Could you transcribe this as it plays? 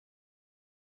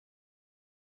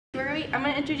I'm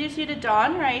going to introduce you to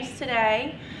Dawn Rice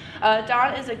today.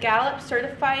 Dawn is a Gallup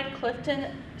certified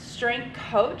Clifton strength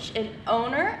coach and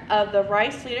owner of the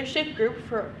Rice Leadership Group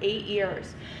for 8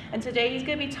 years. And today he's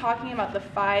going to be talking about the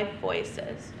 5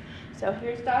 voices. So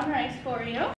here's Dawn Rice for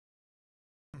you.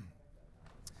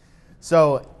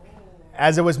 So,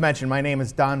 as it was mentioned, my name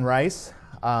is Don Rice.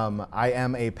 I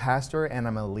am a pastor and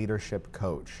I'm a leadership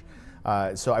coach.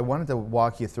 So I wanted to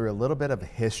walk you through a little bit of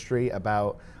history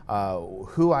about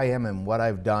who I am and what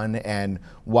I've done and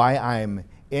why I'm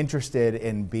interested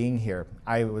in being here.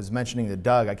 I was mentioning to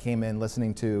Doug, I came in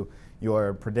listening to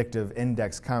your predictive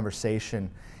index conversation,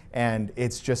 and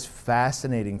it's just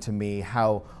fascinating to me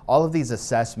how all of these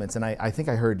assessments, and I think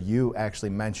I heard you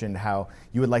actually mention how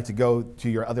you would like to go to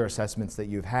your other assessments that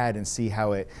you've had and see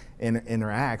how it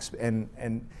interacts.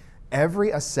 And every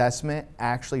assessment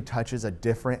actually touches a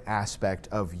different aspect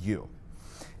of you.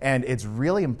 And it's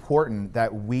really important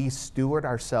that we steward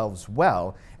ourselves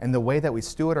well, and the way that we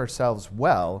steward ourselves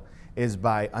well is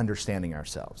by understanding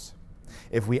ourselves.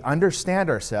 If we understand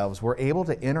ourselves, we're able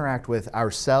to interact with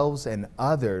ourselves and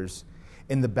others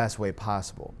in the best way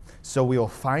possible. So we will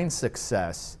find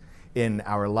success in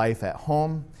our life at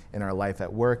home, in our life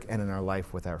at work, and in our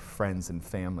life with our friends and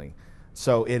family.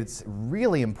 So it's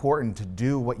really important to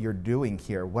do what you're doing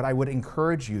here. What I would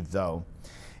encourage you, though,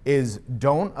 is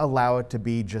don't allow it to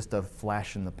be just a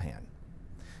flash in the pan,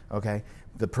 okay?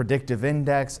 The predictive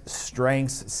index,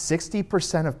 strengths,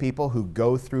 60% of people who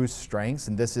go through strengths,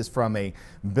 and this is from a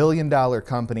billion-dollar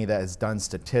company that has done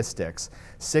statistics,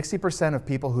 60% of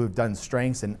people who have done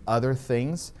strengths and other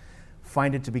things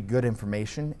find it to be good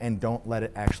information and don't let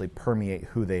it actually permeate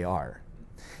who they are.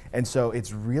 And so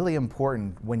it's really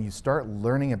important when you start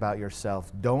learning about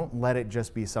yourself, don't let it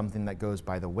just be something that goes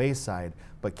by the wayside,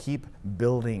 but keep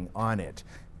building on it.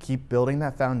 Keep building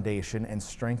that foundation and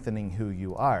strengthening who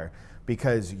you are,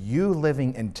 because you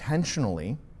living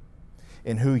intentionally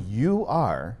in who you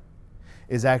are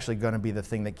is actually going to be the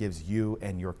thing that gives you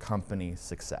and your company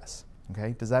success.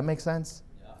 Okay? Does that make sense?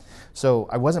 So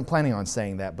I wasn't planning on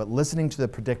saying that, but listening to the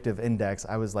predictive index,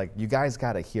 I was like, you guys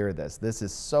got to hear this. This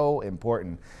is so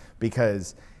important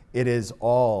because it is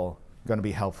all going to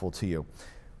be helpful to you.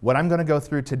 What I'm going to go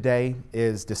through today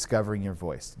is discovering your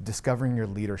voice, discovering your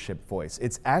leadership voice.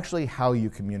 It's actually how you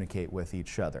communicate with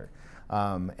each other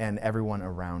and everyone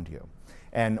around you.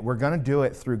 And we're going to do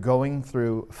it through going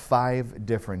through 5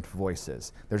 different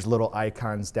voices. There's little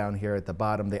icons down here at the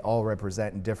bottom. They all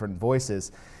represent different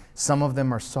voices. Some of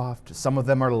them are soft, some of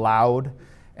them are loud,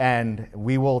 and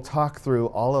we will talk through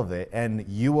all of it, and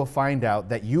you will find out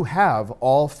that you have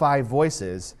all 5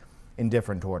 voices in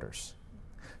different orders.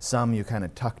 Some you kind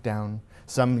of tuck down,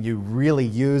 some you really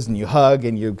use and you hug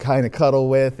and you kind of cuddle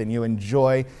with and you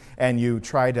enjoy, and you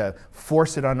try to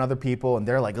force it on other people, and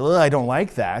they're like, ugh, I don't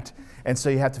like that. And so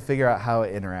you have to figure out how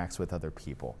it interacts with other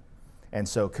people. And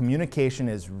so communication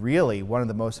is really one of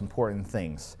the most important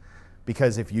things.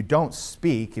 Because if you don't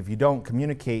speak, if you don't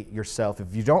communicate yourself,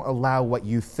 if you don't allow what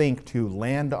you think to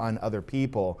land on other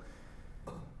people,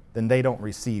 then they don't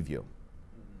receive you.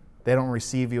 They don't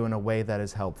receive you in a way that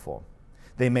is helpful.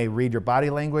 They may read your body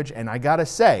language, and I gotta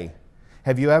say,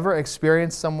 have you ever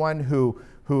experienced someone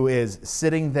who is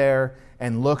sitting there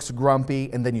and looks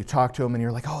grumpy, and then you talk to them and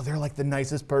you're like, oh, they're like the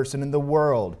nicest person in the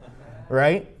world,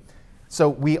 right? So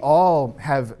we all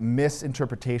have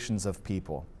misinterpretations of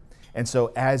people. And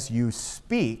so as you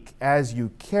speak, as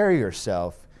you carry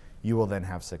yourself, you will then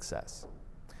have success.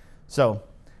 So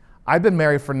I've been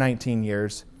married for 19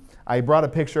 years. I brought a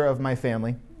picture of my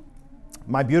family.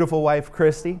 My beautiful wife,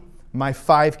 Christy, my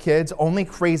 5 kids. Only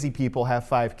crazy people have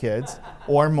 5 kids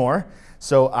or more.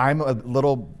 So I'm a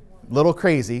little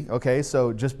crazy, okay?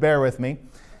 So just bear with me.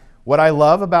 What I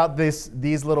love about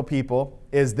these little people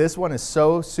is this one is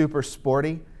so super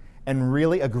sporty and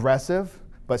really aggressive,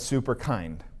 but super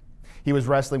kind. He was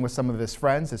wrestling with some of his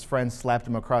friends. His friends slapped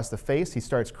him across the face. He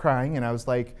starts crying, and I was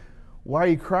like, why are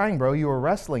you crying, bro? You were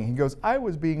wrestling. He goes, I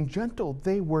was being gentle.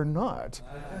 They were not.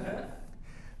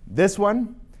 This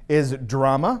one is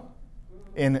drama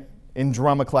in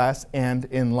drama class and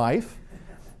in life.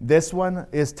 This one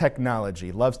is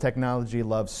technology,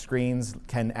 loves screens,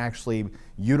 can actually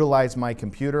utilize my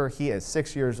computer. He is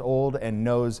 6 years old and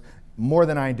knows more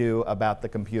than I do about the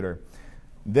computer.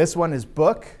 This one is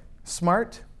book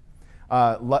smart.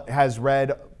 Has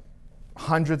read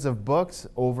hundreds of books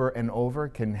over and over,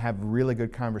 can have really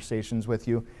good conversations with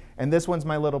you. And this one's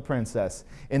my little princess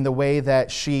in the way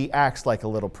that she acts like a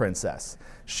little princess.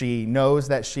 She knows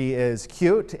that she is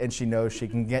cute, and she knows she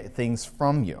can get things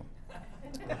from you.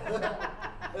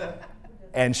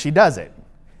 And she does it.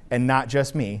 And not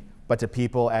just me, but to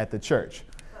people at the church.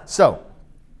 So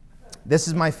This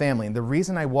is my family. And the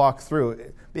reason I walk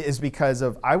through is because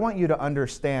I want you to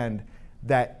understand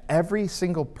that every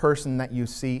single person that you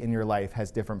see in your life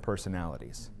has different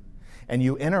personalities. And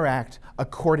you interact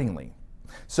accordingly.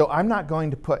 So I'm not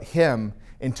going to put him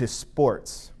into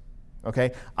sports,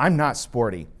 okay? I'm not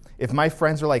sporty. If my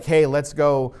friends are like, hey, let's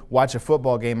go watch a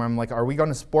football game, I'm like, are we going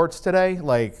to sports today?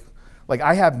 Like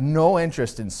I have no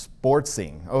interest in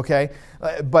sportsing, okay?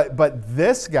 But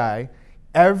this guy,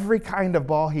 every kind of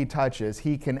ball he touches,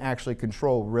 he can actually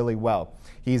control really well.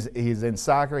 He's in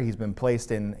soccer. He's been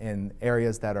placed in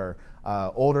areas that are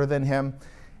older than him.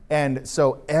 And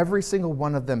so every single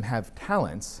one of them have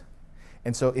talents.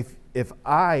 And so if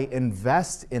I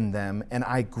invest in them and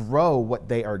I grow what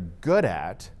they are good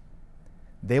at,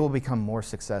 they will become more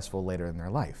successful later in their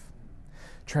life.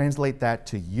 Translate that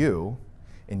to you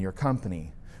in your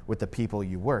company with the people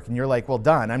you work. And you're like, well,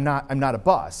 Don, I'm not a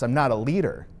boss. I'm not a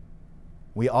leader.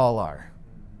 We all are.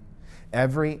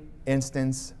 Every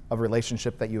instance of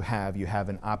relationship that you have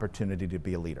an opportunity to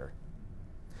be a leader.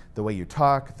 The way you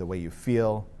talk, the way you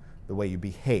feel, the way you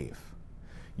behave.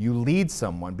 You lead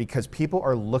someone because people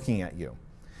are looking at you.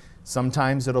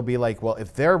 Sometimes it'll be like, well,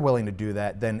 if they're willing to do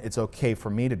that, then it's okay for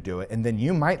me to do it. And then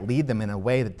you might lead them in a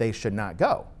way that they should not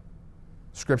go.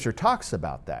 Scripture talks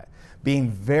about that.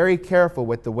 Being very careful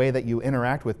with the way that you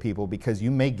interact with people because you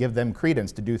may give them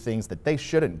credence to do things that they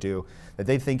shouldn't do, that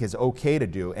they think is okay to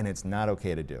do, and it's not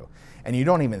okay to do. And you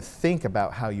don't even think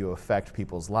about how you affect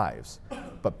people's lives.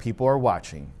 But people are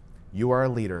watching. You are a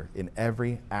leader in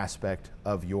every aspect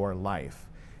of your life.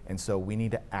 And so we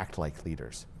need to act like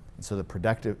leaders. And so the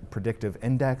predictive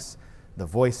index, the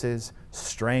voices,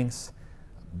 strengths,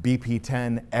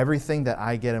 BP10, everything that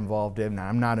I get involved in,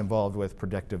 I'm not involved with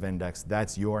predictive index.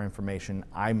 That's your information.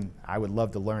 I would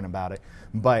love to learn about it.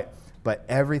 But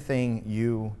everything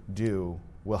you do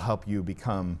will help you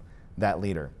become that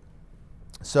leader.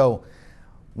 So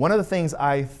one of the things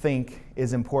I think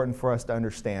is important for us to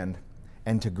understand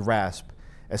and to grasp,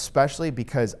 especially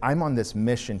because I'm on this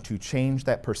mission to change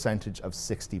that percentage of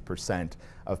 60%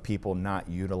 of people not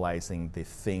utilizing the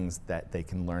things that they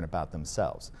can learn about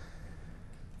themselves.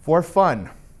 For fun,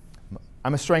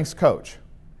 I'm a strengths coach.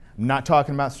 I'm not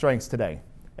talking about strengths today,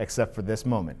 except for this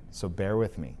moment, so bear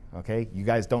with me, okay? You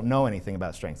guys don't know anything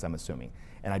about strengths, I'm assuming,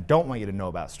 and I don't want you to know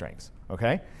about strengths,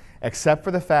 okay? Except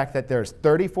for the fact that there's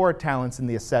 34 talents in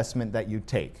the assessment that you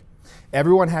take.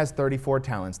 Everyone has 34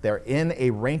 talents. They're in a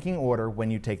ranking order when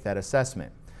you take that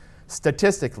assessment.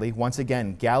 Statistically, once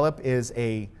again, Gallup is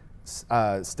a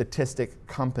statistic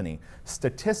company.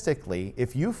 Statistically,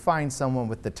 if you find someone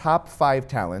with the top 5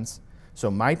 talents, so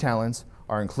my talents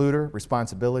are includer,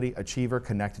 responsibility, achiever,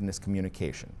 connectedness,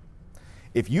 communication.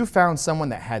 If you found someone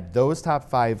that had those top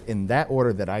 5 in that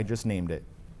order that I just named it,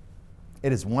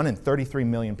 it is 1 in 33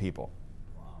 million people.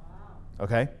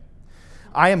 Okay?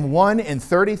 I am 1 in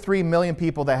 33 million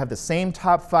people that have the same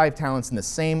top 5 talents in the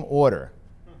same order.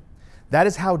 That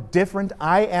is how different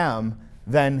I am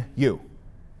than you.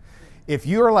 If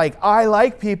you're like, I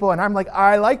like people, and I'm like,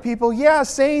 I like people, yeah,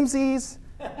 samesies.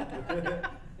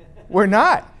 We're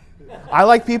not. I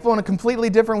like people in a completely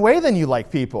different way than you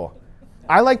like people.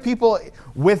 I like people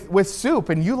with soup,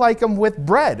 and you like them with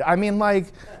bread. I mean,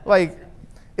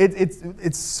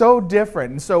 it's so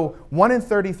different. And so 1 in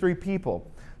 33 people.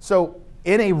 So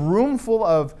in a room full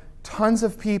of tons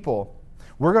of people,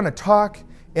 we're going to talk,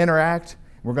 interact,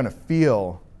 we're going to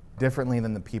feel differently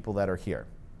than the people that are here.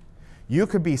 You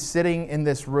could be sitting in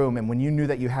this room, and when you knew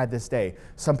that you had this day,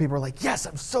 some people are like, yes,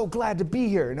 I'm so glad to be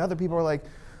here. And other people are like,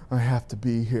 I have to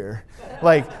be here.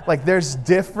 like there's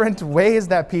different ways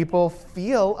that people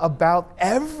feel about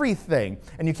everything.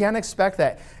 And you can't expect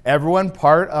that everyone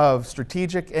part of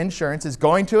Strategic Insurance is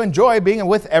going to enjoy being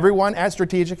with everyone at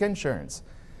Strategic Insurance.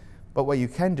 But what you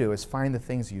can do is find the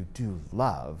things you do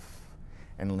love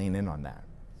and lean in on that.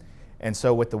 And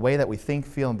so with the way that we think,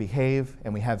 feel, and behave,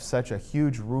 and we have such a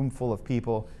huge room full of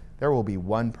people, there will be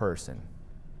one person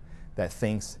that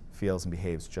thinks, feels, and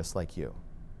behaves just like you.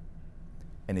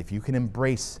 And if you can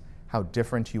embrace how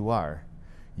different you are,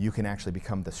 you can actually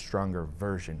become the stronger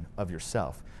version of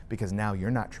yourself, because now you're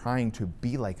not trying to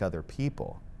be like other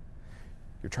people.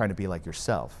 You're trying to be like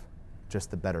yourself,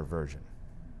 just the better version.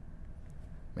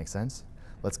 Make sense?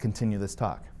 Let's continue this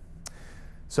talk.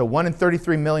 So 1 in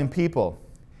 33 million people.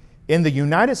 In the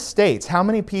United States, how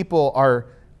many people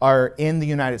are in the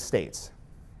United States?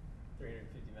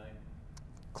 350 million.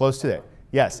 Close to that.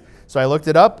 Yes. So I looked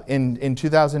it up. In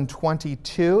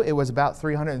 2022, it was about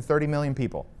 330 million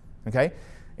people, okay,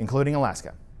 including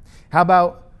Alaska. How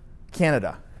about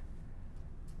Canada?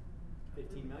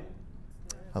 15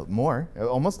 million? More,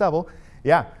 almost double.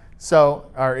 Yeah. So,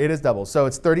 or it is double. So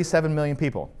it's 37 million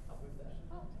people.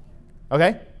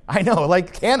 Okay? I know,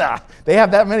 like Canada. They have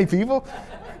that many people?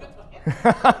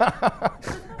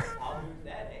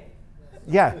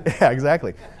 Yeah,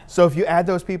 exactly. So if you add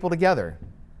those people together,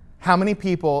 how many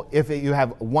people, if you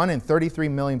have 1 in 33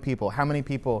 million people, how many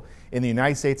people in the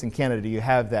United States and Canada do you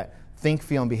have that think,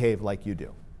 feel, and behave like you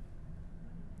do?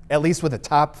 At least with the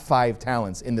top 5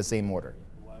 talents in the same order.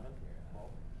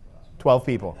 12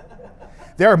 people.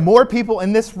 There are more people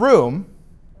in this room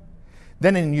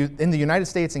than in the United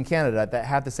States and Canada that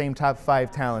have the same top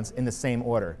 5 talents in the same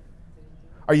order.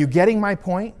 Are you getting my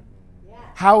point? Yeah.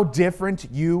 How different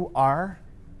you are?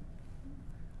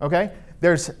 Okay?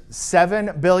 There's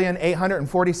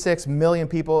 7,846,000,000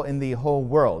 people in the whole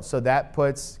world. So that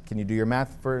puts, can you do your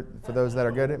math for those that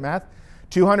are good at math?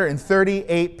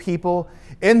 238 people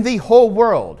in the whole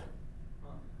world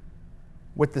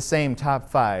with the same top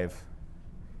 5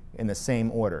 in the same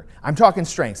order. I'm talking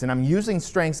strengths, and I'm using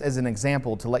strengths as an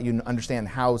example to let you understand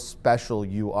how special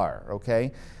you are,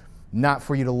 okay? Not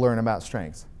for you to learn about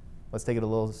strengths. Let's take it a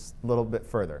little bit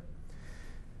further.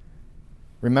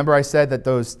 Remember I said that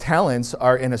those talents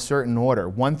are in a certain order,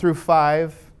 1 through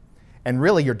 5, and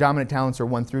really your dominant talents are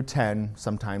 1 through 10,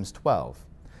 sometimes 12.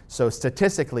 So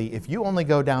statistically, if you only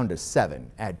go down to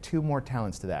 7, add 2 more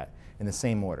talents to that in the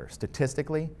same order.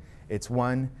 Statistically, it's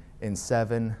 1 in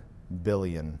 7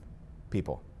 billion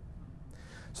people.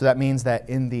 So that means that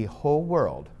in the whole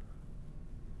world,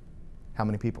 how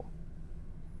many people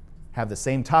have the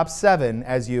same top 7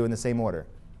 as you in the same order?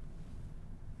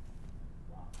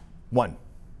 1.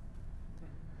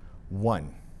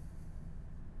 1.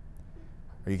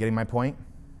 Are you getting my point?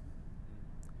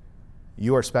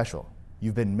 You are special.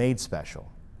 You've been made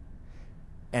special.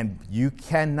 And you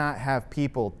cannot have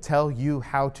people tell you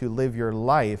how to live your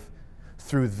life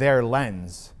through their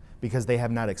lens because they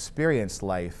have not experienced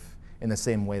life in the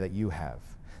same way that you have.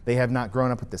 They have not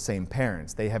grown up with the same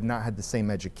parents. They have not had the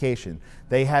same education.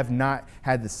 They have not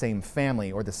had the same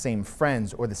family or the same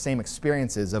friends or the same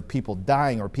experiences of people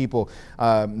dying or people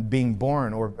being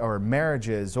born or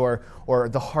marriages or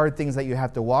the hard things that you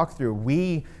have to walk through.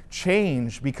 We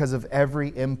change because of every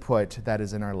input that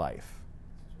is in our life.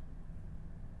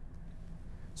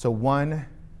 So 1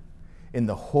 in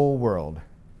the whole world.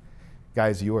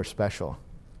 Guys, you are special.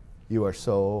 You are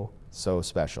so, so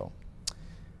special.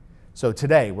 So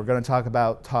today, we're going to talk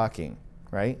about talking,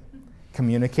 right?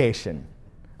 Communication.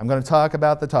 I'm going to talk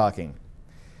about the talking.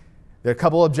 There are a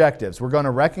couple objectives. We're going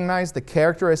to recognize the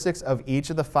characteristics of each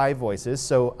of the 5 voices.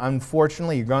 So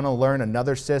unfortunately, you're going to learn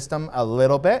another system a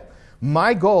little bit.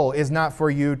 My goal is not for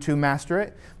you to master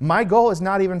it. My goal is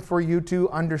not even for you to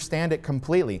understand it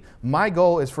completely. My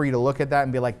goal is for you to look at that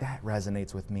and be like, that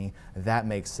resonates with me. That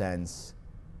makes sense.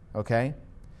 Okay?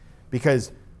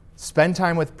 Because spend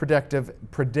time with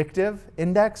predictive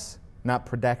index, not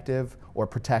predictive or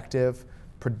protective,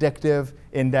 predictive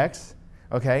index,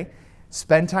 okay?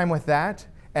 Spend time with that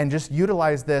and just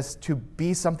utilize this to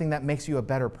be something that makes you a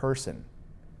better person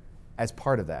as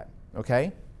part of that,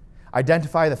 okay?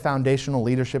 Identify the foundational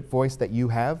leadership voice that you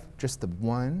have, just the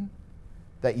one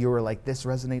that you were like, this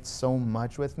resonates so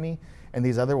much with me, and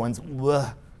these other ones,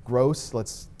 ugh, gross,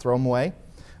 let's throw them away.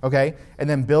 Okay, and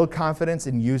then build confidence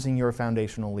in using your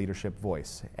foundational leadership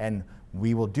voice. And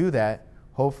we will do that,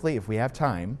 hopefully, if we have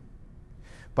time,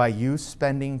 by you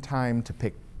spending time to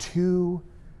pick 2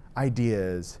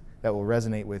 ideas that will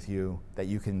resonate with you, that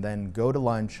you can then go to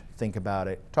lunch, think about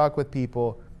it, talk with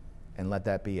people, and let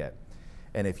that be it.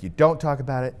 And if you don't talk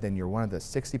about it, then you're one of the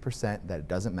 60% that it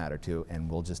doesn't matter to, and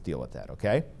we'll just deal with that,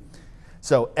 okay?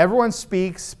 So everyone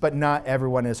speaks, but not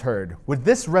everyone is heard. Would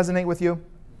this resonate with you?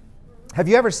 Have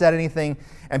you ever said anything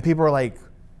and people are like,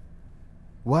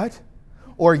 what?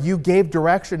 Or you gave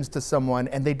directions to someone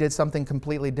and they did something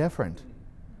completely different,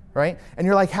 right? And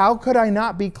you're like, how could I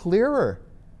not be clearer?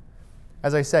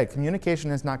 As I said,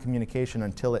 communication is not communication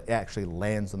until it actually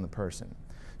lands on the person.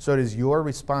 So it is your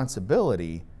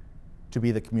responsibility to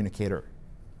be the communicator,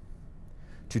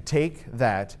 to take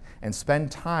that and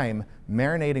spend time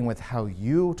marinating with how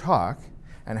you talk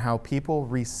and how people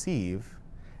receive,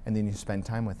 and then you spend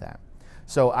time with that.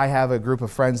 So I have a group of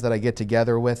friends that I get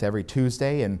together with every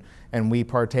Tuesday, and we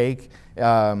partake.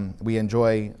 We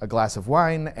enjoy a glass of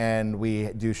wine, and we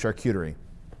do charcuterie.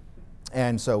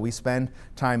 And so we spend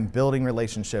time building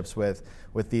relationships with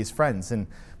these friends. And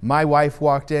my wife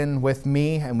walked in with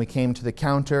me, and we came to the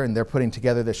counter, and they're putting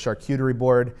together this charcuterie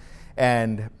board.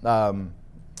 And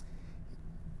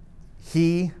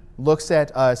he looks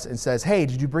at us and says, hey,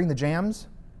 did you bring the jams?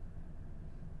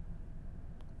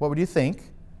 What would you think?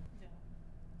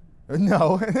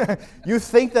 No. You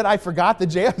think that I forgot the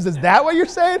jams? Is that what you're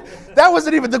saying? That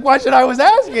wasn't even the question I was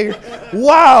asking.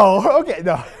 Wow. Okay,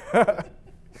 no.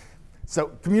 So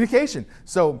communication.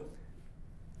 So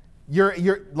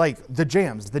you're like the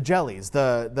jams, the jellies,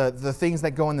 the things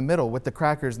that go in the middle with the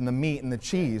crackers and the meat and the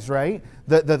cheese, right?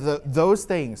 Those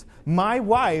things. My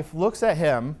wife looks at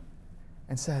him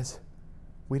and says,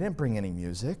 "We didn't bring any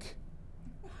music."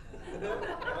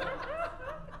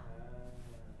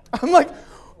 I'm like,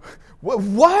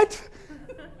 what?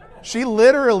 She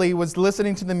literally was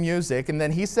listening to the music, and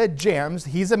then he said jams.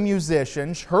 He's a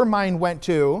musician. Her mind went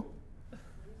to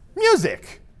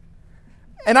music.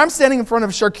 And I'm standing in front of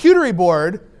a charcuterie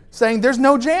board saying, there's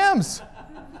no jams.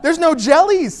 There's no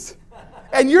jellies.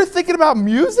 And you're thinking about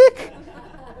music?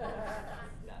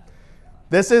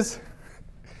 This is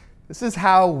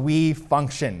how we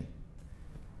function.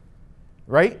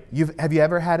 Right? Have you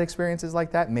ever had experiences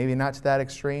like that? Maybe not to that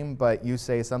extreme, but you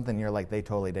say something, you're like, they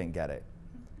totally didn't get it.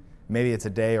 Maybe it's a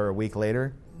day or a week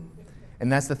later. And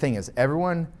that's the thing is,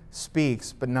 everyone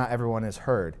speaks, but not everyone is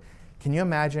heard. Can you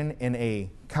imagine in a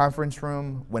conference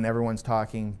room when everyone's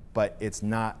talking, but it's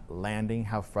not landing,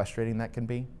 how frustrating that can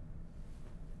be?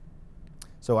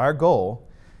 So our goal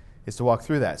is to walk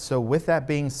through that. So with that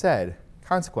being said,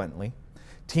 consequently,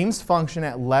 teams function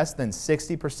at less than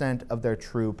 60% of their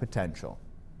true potential.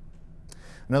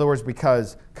 In other words,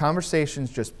 because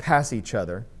conversations just pass each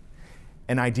other,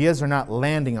 and ideas are not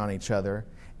landing on each other,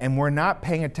 and we're not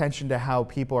paying attention to how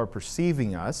people are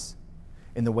perceiving us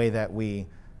in the way that we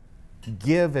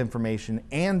give information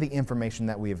and the information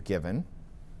that we have given,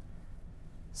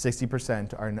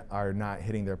 60% are not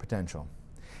hitting their potential.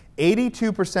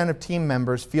 82% of team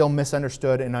members feel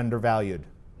misunderstood and undervalued.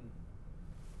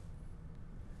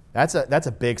 That's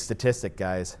a big statistic,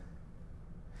 guys.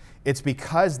 It's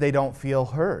because they don't feel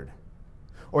heard,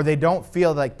 or they don't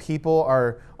feel like people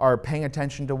are paying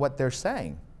attention to what they're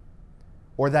saying,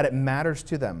 or that it matters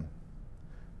to them.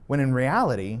 When in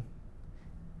reality,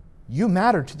 you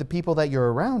matter to the people that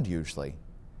you're around usually.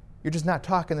 You're just not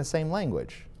talking the same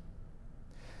language.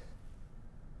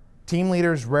 Team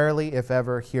leaders rarely, if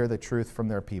ever, hear the truth from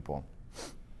their people.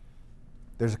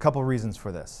 There's a couple reasons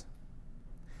for this.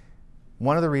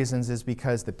 One of the reasons is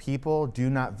because the people do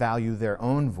not value their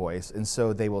own voice, and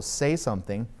so they will say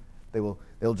something,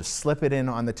 they'll just slip it in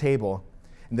on the table,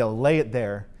 and they'll lay it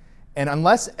there. And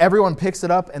unless everyone picks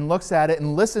it up and looks at it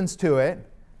and listens to it,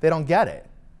 they don't get it.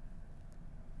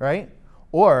 Right?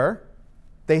 Or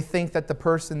they think that the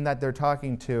person that they're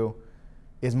talking to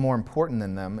is more important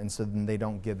than them, and so then they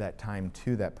don't give that time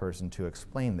to that person to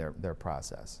explain their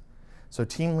process. So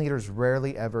team leaders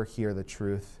rarely ever hear the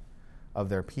truth of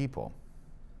their people.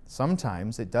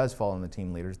 Sometimes it does fall on the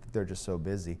team leaders that they're just so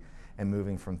busy and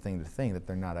moving from thing to thing that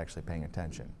they're not actually paying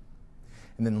attention.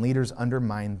 And then leaders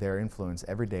undermine their influence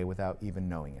every day without even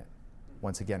knowing it.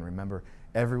 Once again, remember,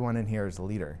 everyone in here is a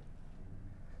leader.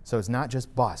 So it's not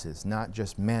just bosses, not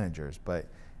just managers, but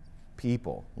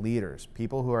people, leaders,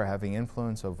 people who are having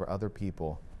influence over other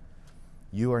people.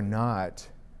 You are not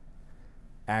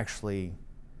actually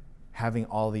having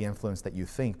all the influence that you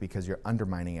think because you're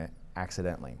undermining it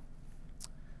accidentally.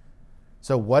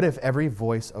 So what if every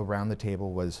voice around the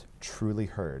table was truly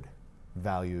heard,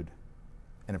 valued,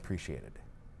 and appreciated?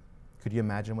 Could you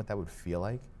imagine what that would feel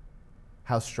like?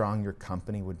 How strong your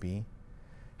company would be?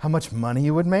 How much money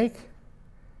you would make?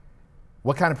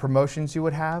 What kind of promotions you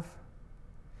would have?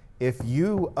 If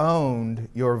you owned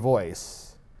your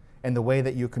voice and the way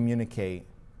that you communicate,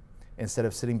 instead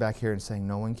of sitting back here and saying,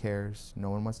 no one cares, no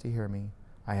one wants to hear me,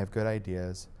 I have good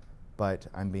ideas, but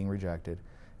I'm being rejected,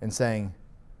 and saying,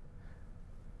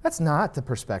 that's not the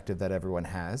perspective that everyone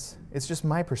has. It's just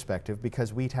my perspective,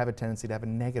 because we have a tendency to have a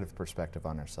negative perspective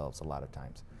on ourselves a lot of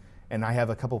times. And I have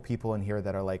a couple people in here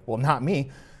that are like, well, not me.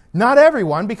 Not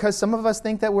everyone, because some of us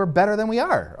think that we're better than we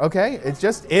are, okay? It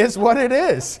just is what it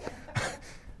is.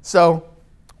 So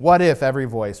what if every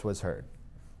voice was heard?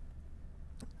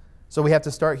 So we have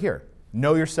to start here.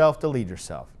 Know yourself to lead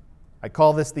yourself. I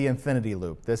call this the infinity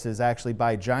loop. This is actually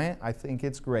by Giant. I think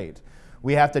it's great.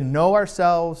 We have to know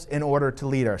ourselves in order to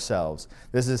lead ourselves.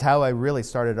 This is how I really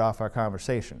started off our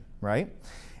conversation, right?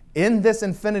 In this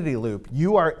infinity loop,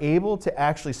 you are able to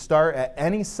actually start at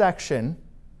any section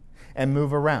and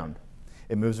move around.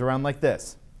 It moves around like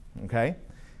this, okay?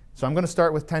 So I'm going to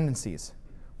start with tendencies.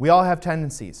 We all have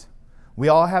tendencies. We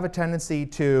all have a tendency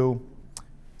to,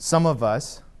 some of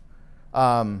us,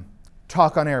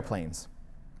 talk on airplanes,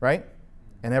 right?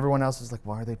 And everyone else is like,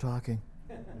 why are they talking?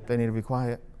 They need to be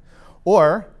quiet.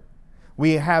 Or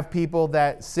we have people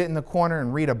that sit in the corner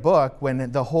and read a book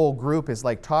when the whole group is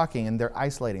like talking and they're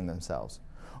isolating themselves.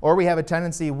 Or we have a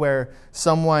tendency where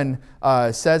someone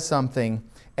says something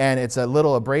and it's a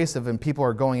little abrasive and people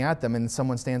are going at them and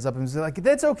someone stands up and is like,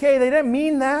 that's okay, they didn't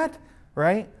mean that,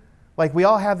 right? Like we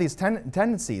all have these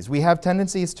tendencies. We have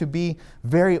tendencies to be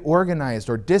very organized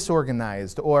or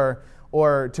disorganized or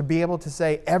to be able to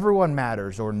say everyone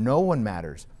matters or no one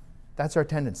matters. That's our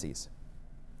tendencies.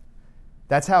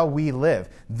 That's how we live.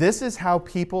 This is how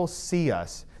people see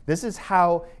us. This is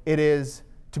how it is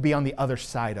to be on the other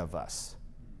side of us.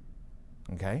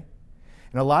 Okay?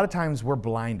 And a lot of times we're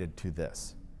blinded to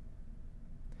this.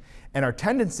 And our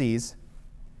tendencies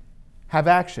have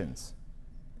actions.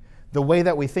 The way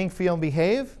that we think, feel, and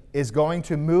behave is going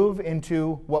to move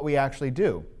into what we actually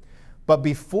do. But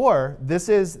before, this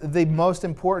is the most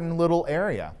important little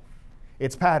area.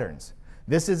 It's patterns.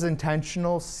 This is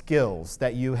intentional skills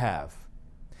that you have.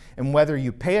 And whether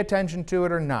you pay attention to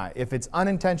it or not, if it's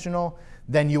unintentional,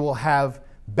 then you will have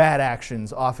bad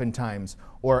actions oftentimes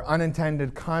or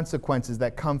unintended consequences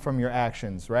that come from your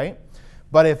actions, right?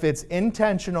 But if it's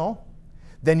intentional,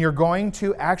 then you're going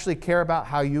to actually care about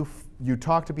how you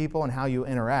talk to people and how you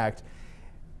interact,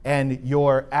 and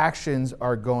your actions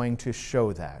are going to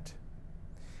show that.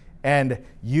 And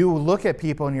you look at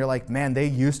people and you're like, man, they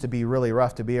used to be really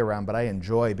rough to be around, but I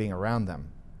enjoy being around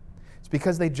them. It's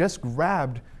because they just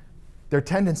grabbed their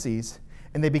tendencies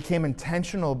and they became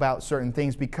intentional about certain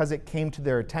things because it came to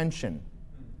their attention.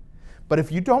 But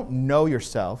if you don't know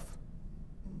yourself,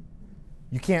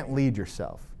 you can't lead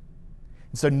yourself.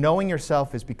 And so knowing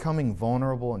yourself is becoming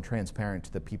vulnerable and transparent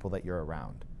to the people that you're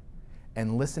around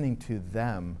and listening to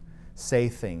them say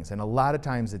things. And a lot of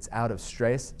times it's out of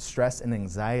stress and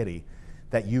anxiety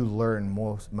that you learn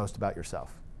most about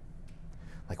yourself.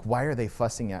 Like, why are they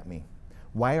fussing at me?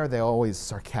 Why are they always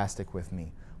sarcastic with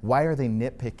me? Why are they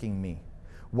nitpicking me?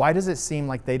 Why does it seem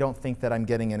like they don't think that I'm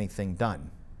getting anything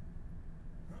done?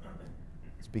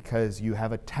 It's because you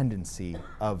have a tendency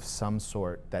of some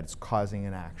sort that's causing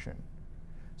an action.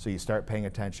 So you start paying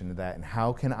attention to that. And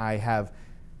how can I have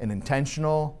an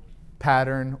intentional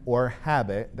pattern or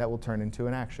habit that will turn into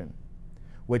an action,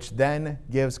 which then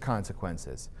gives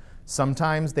consequences?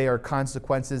 Sometimes they are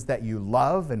consequences that you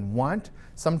love and want.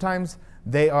 Sometimes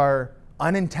they are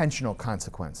unintentional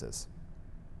consequences,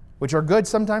 which are good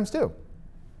sometimes too.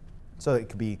 So it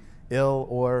could be ill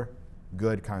or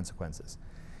good consequences.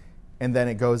 And then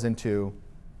it goes into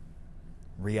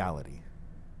reality.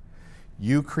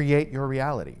 You create your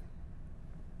reality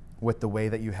with the way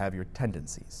that you have your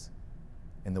tendencies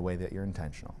and the way that you're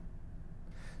intentional.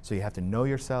 So you have to know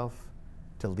yourself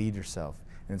to lead yourself.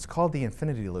 And it's called the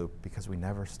infinity loop because we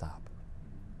never stop.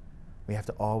 We have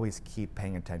to always keep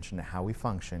paying attention to how we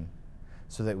function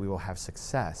so that we will have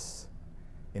success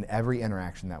in every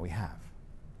interaction that we have.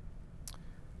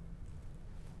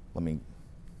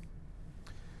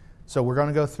 So we're going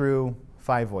to go through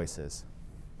 5 voices.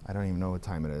 I don't even know what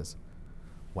time it is.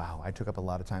 Wow, I took up a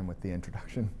lot of time with the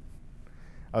introduction.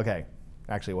 Okay,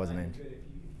 actually it wasn't in. If you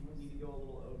need to go a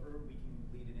little over, we can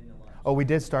lead it into lunch. Oh, we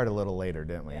did start a little later,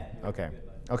 didn't we? Yeah, Okay. good,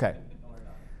 but Okay. don't worry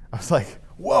about it. I was like,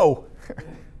 whoa.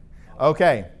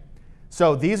 Okay,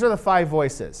 so these are the 5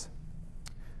 voices.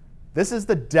 This is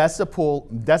the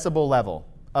decibel level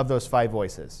of those 5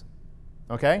 voices.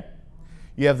 Okay?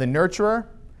 You have the nurturer,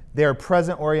 they're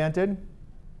present-oriented.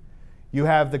 You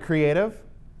have the creative,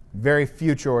 very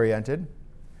future-oriented.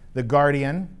 The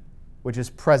guardian, which is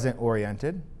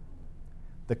present-oriented.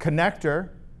 The connector,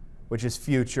 which is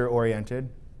future-oriented.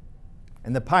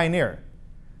 And the pioneer,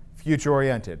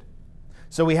 future-oriented.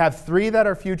 So we have 3 that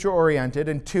are future-oriented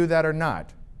and 2 that are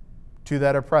not, 2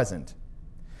 that are present.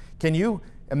 Can you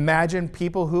imagine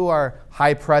people who are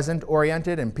high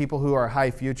present-oriented and people who are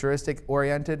high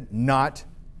futuristic-oriented not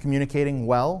communicating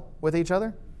well with each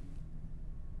other?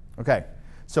 Okay,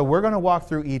 so we're going to walk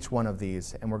through each one of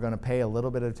these and we're going to pay a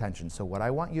little bit of attention. So what I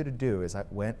want you to do is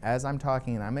as I'm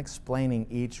talking and I'm explaining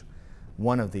each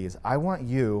one of these, I want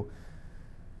you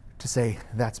to say,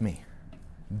 that's me.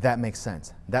 That makes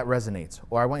sense. That resonates.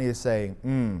 Or I want you to say,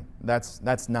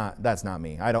 that's not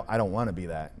me. I don't want to be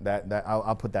that.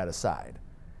 I'll put that aside.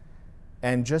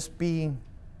 And just be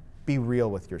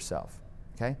real with yourself.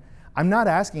 Okay? I'm not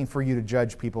asking for you to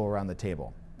judge people around the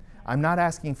table. I'm not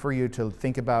asking for you to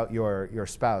think about your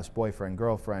spouse, boyfriend,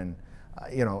 girlfriend,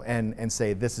 and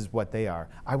say this is what they are.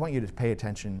 I want you to pay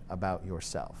attention about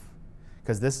yourself,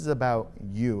 because this is about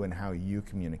you and how you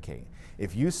communicate.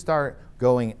 If you start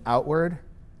going outward,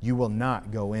 you will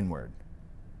not go inward.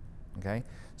 Okay?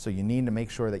 So you need to make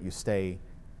sure that you stay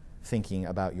thinking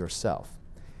about yourself.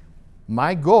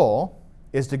 My goal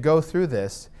is to go through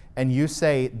this and you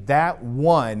say that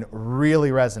one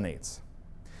really resonates.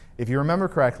 If you remember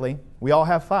correctly, we all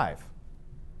have 5.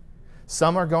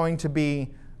 Some are going to be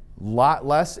a lot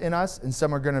less in us, and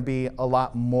some are going to be a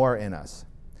lot more in us.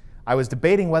 I was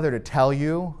debating whether to tell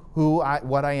you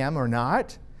what I am or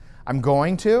not. I'm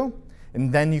going to,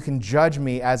 and then you can judge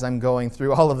me as I'm going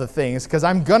through all of the things, because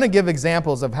I'm going to give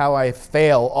examples of how I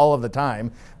fail all of the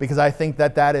time, because I think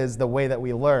that that is the way that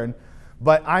we learn.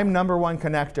 But I'm number one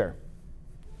connector.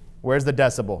 Where's the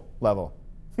decibel level?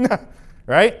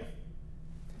 Right?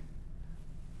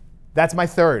 That's my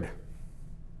third.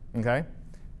 Okay?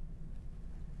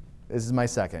 This is my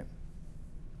second.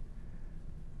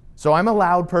 So I'm a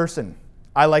loud person.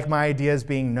 I like my ideas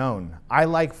being known. I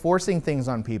like forcing things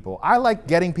on people. I like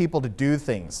getting people to do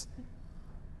things.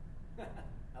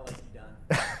 I like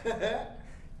you done.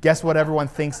 Guess what everyone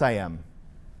thinks I am?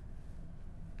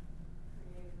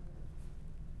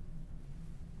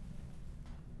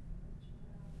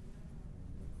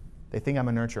 They think I'm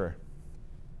a nurturer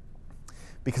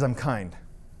because I'm kind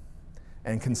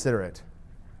and considerate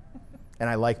and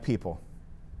I like people.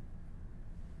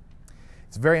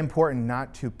 It's very important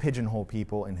not to pigeonhole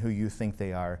people in who you think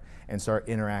they are and start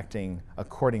interacting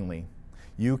accordingly.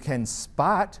 You can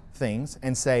spot things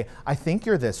and say, I think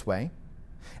you're this way,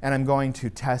 and I'm going to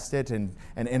test it and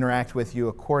interact with you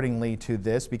accordingly to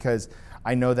this, because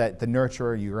I know that the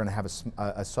nurturer, you're going to have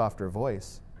a softer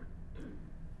voice.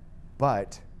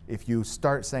 But if you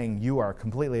start saying you are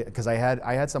completely, because I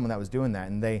had someone that was doing that,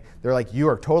 and they're like, you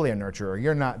are totally a nurturer,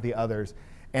 you're not the others,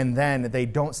 and then they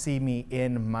don't see me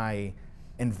in my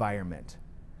environment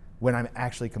when I'm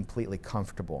actually completely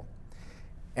comfortable.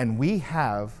 And we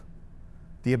have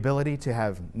the ability to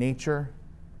have nature,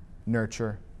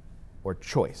 nurture, or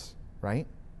choice, right?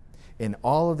 In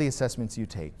all of the assessments you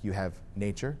take, you have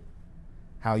nature,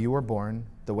 how you were born,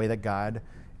 the way that God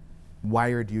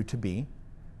wired you to be,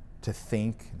 to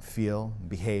think, and feel, and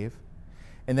behave.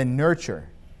 And then nurture,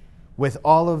 with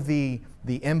all of the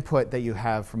input that you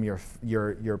have from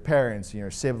your parents and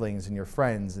your siblings and your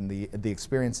friends and the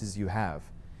experiences you have.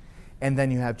 And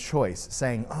then you have choice,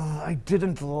 saying, oh, I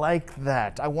didn't like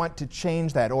that. I want to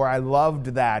change that. Or I loved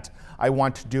that. I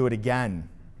want to do it again.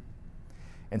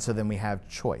 And so then we have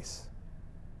choice.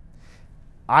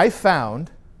 I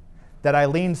found that I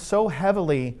leaned so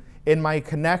heavily in my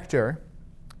connector.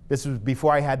 This was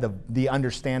before I had the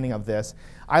understanding of this.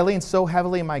 I leaned so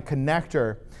heavily in my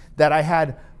connector that I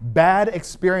had bad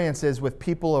experiences with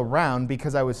people around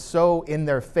because I was so in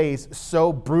their face,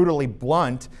 so brutally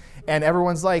blunt. And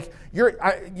everyone's like,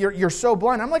 you're so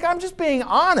blunt. I'm like, I'm just being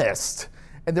honest.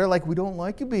 And they're like, we don't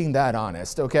like you being that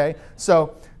honest, okay?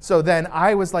 So then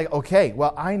I was like, okay,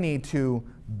 well, I need to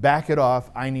back it off.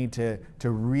 I need to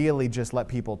really just let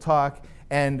people talk.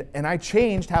 And I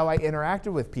changed how I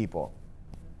interacted with people.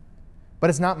 But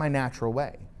it's not my natural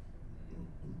way.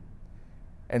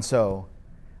 And so,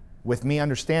 with me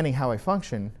understanding how I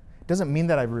function, it doesn't mean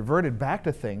that I've reverted back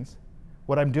to things.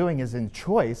 What I'm doing is in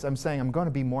choice. I'm saying I'm going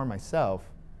to be more myself,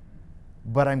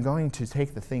 but I'm going to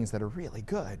take the things that are really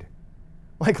good,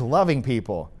 like loving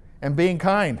people and being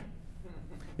kind.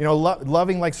 You know,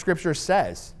 loving like Scripture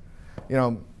says. You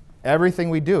know,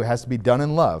 everything we do has to be done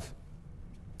in love.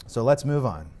 So let's move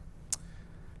on.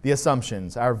 The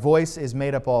assumptions. Our voice is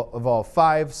made up of all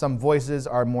five. Some voices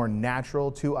are more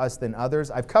natural to us than others.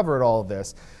 I've covered all of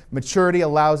this. Maturity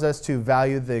allows us to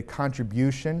value the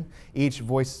contribution each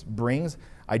voice brings.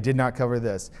 I did not cover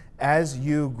this. As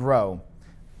you grow,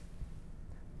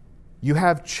 you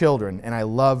have children, and I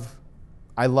love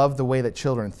the way that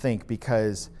children think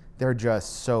because they're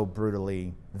just so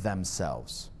brutally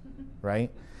themselves,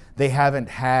 right? They haven't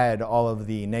had all of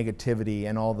the negativity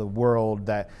and all the world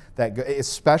that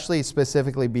especially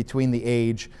specifically between the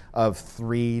age of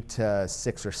 3 to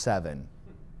 6 or 7.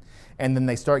 And then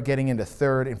they start getting into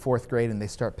 3rd and 4th grade and they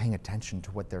start paying attention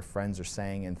to what their friends are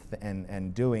saying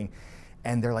and doing.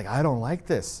 And they're like, I don't like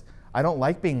this. I don't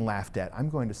like being laughed at. I'm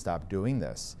going to stop doing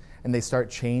this. And they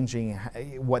start changing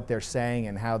what they're saying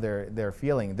and how they're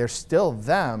feeling. They're still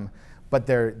them, but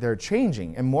they're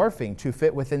changing and morphing to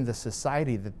fit within the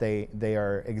society that they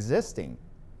are existing.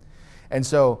 And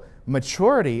so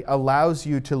maturity allows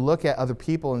you to look at other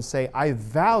people and say, I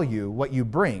value what you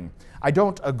bring. I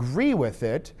don't agree with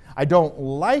it. I don't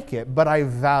like it, but I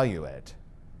value it.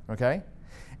 Okay?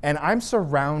 And I'm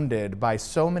surrounded by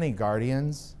so many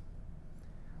guardians.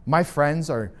 My friends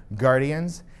are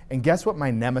guardians. And guess what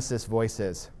my nemesis voice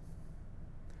is?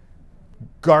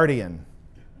 Guardian.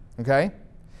 Okay?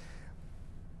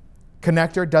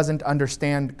 Connector doesn't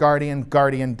understand guardian.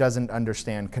 Guardian doesn't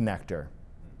understand connector.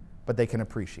 But they can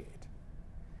appreciate.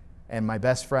 And my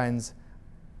best friends,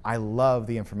 I love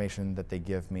the information that they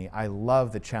give me. I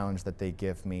love the challenge that they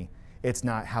give me. It's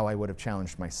not how I would have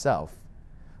challenged myself,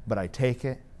 but I take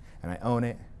it and I own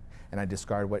it, and I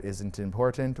discard what isn't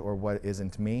important or what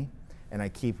isn't me, and I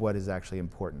keep what is actually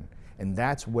important. And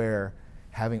that's where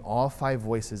having all 5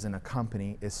 voices in a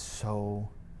company is so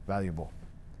valuable,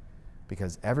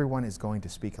 because everyone is going to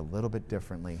speak a little bit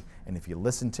differently, and if you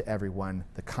listen to everyone,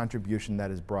 the contribution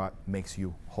that is brought makes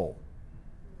you whole.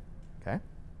 Okay?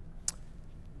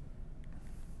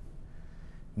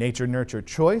 Nature, nurture,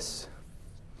 choice.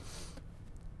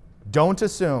 Don't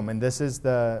assume, and this is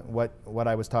what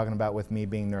I was talking about with me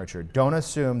being nurtured. Don't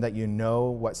assume that you know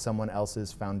what someone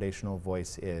else's foundational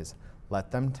voice is.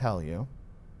 Let them tell you.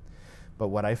 But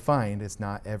what I find is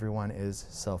not everyone is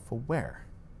self-aware.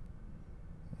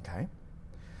 Okay?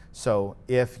 So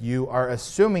if you are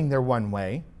assuming they're one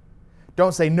way,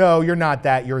 don't say, no, you're not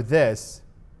that, you're this.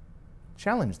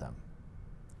 Challenge them.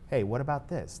 Hey, what about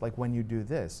this? Like when you do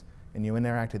this and you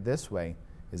interacted this way,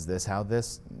 is this how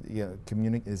this,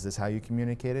 is this how you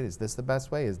communicated? Is this the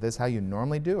best way? Is this how you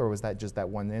normally do? Or was that just that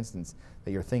one instance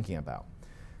that you're thinking about?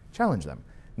 Challenge them.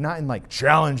 Not in like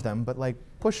challenge them, but like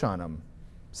push on them.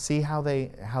 See how they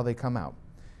come out.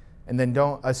 And then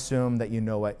don't assume that you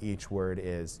know what each word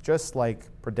is. Just like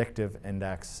predictive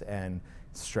index and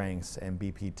strengths and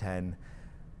BP10,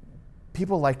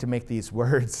 people like to make these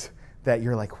words that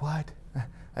you're like, what?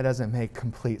 That doesn't make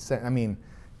complete sense. I mean,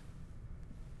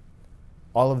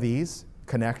 all of these,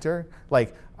 connector,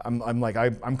 like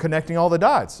I'm connecting all the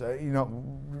dots.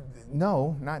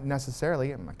 No, not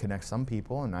necessarily. I connect some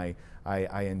people, and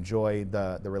I enjoy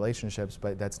the relationships,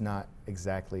 but that's not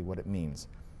exactly what it means.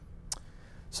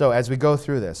 So as we go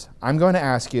through this, I'm going to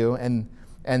ask you,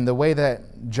 and the way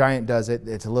that Giant does it,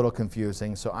 it's a little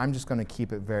confusing, so I'm just going to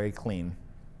keep it very clean.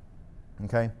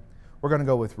 Okay? We're going to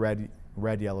go with red,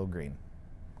 yellow, green.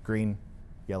 Green,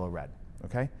 yellow, red.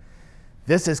 Okay?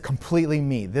 This is completely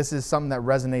me. This is something that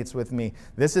resonates with me.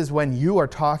 This is when you are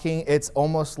talking, it's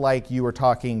almost like you were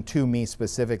talking to me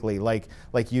specifically, like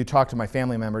you talked to my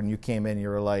family member and you came in and you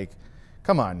were like,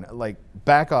 come on, like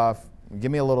back off,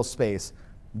 give me a little space.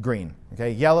 Green,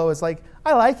 okay? Yellow is like,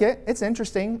 I like it, it's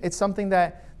interesting, it's something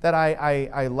that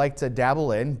I like to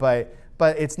dabble in, but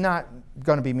it's not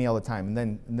gonna be me all the time.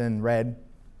 And then red,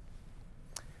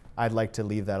 I'd like to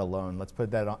leave that alone. Let's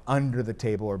put that under the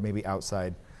table or maybe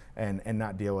outside and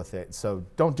not deal with it. So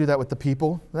don't do that with the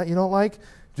people that you don't like.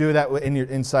 Do that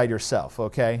inside yourself,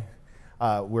 okay?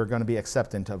 We're gonna be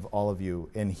acceptant of all of you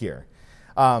in here.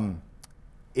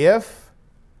 If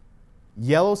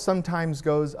yellow sometimes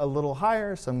goes a little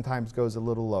higher, sometimes goes a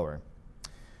little lower.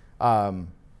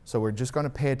 So we're just going to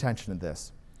pay attention to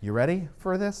this. You ready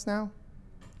for this now?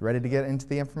 Ready to get into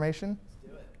the information? Let's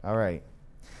do it. All right.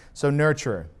 So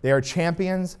nurturer. They are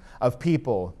champions of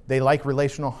people. They like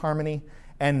relational harmony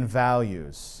and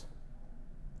values.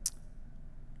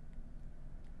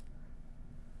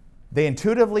 They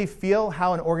intuitively feel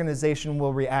how an organization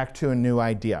will react to a new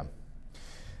idea.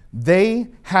 They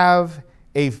have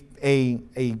a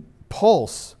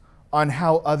pulse on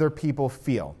how other people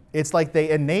feel. It's like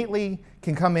they innately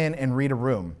can come in and read a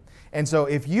room. And so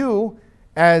if you,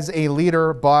 as a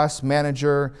leader, boss,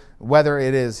 manager, whether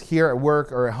it is here at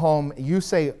work or at home, you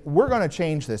say, we're going to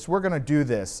change this, we're going to do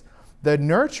this, the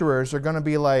nurturers are going to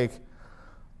be like,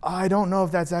 I don't know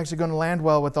if that's actually going to land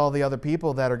well with all the other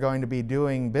people that are going to be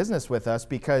doing business with us,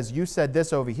 because you said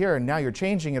this over here and now you're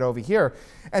changing it over here,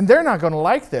 and they're not going to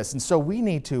like this. And so we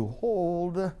need to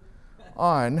hold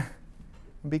on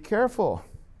and be careful.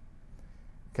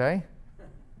 Okay?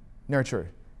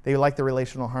 Nurture. They like the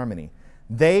relational harmony.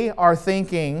 They are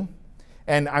thinking,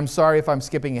 and I'm sorry if I'm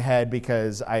skipping ahead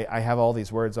because I have all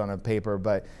these words on a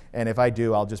paper, and if I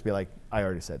do, I'll just be like, I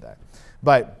already said that.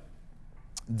 But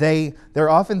they're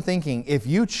often thinking, if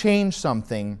you change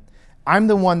something, I'm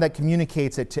the one that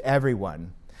communicates it to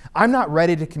everyone. I'm not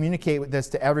ready to communicate this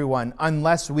to everyone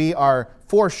unless we are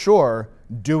for sure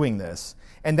doing this,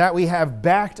 and that we have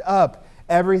backed up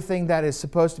everything that is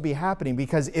supposed to be happening.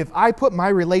 Because if I put my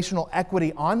relational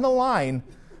equity on the line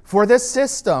for this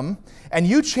system and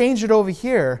you change it over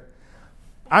here,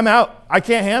 I'm out. I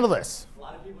can't handle this. A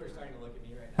lot of people are starting to look at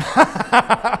me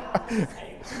right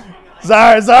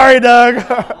now. Sorry, Doug.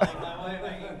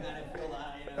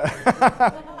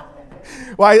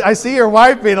 Well, I see your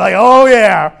wife being like, oh,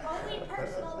 yeah. Only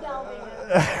personal delving.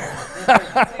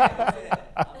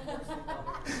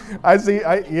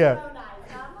 Yeah.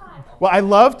 Well, I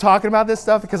love talking about this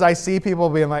stuff because I see people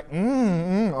being like,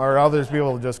 or others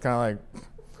people just kind of like,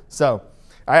 so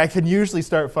I can usually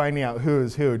start finding out who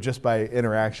is who just by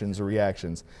interactions or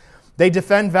reactions. They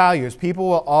defend values. People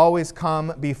will always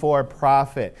come before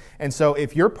profit. And so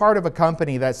if you're part of a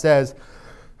company that says,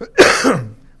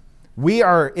 we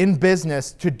are in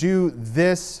business to do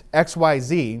this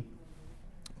XYZ,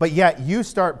 but yet you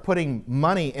start putting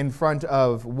money in front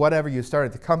of whatever you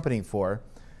started the company for,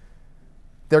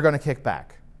 they're going to kick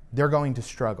back. They're going to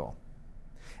struggle.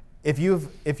 If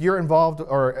you're involved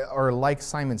or like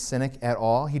Simon Sinek at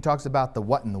all, he talks about the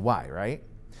what and the why, right?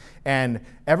 And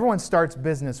everyone starts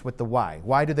business with the why.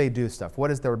 Why do they do stuff?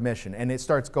 What is their mission? And it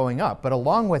starts going up. But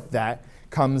along with that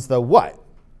comes the what.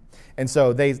 And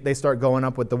so they start going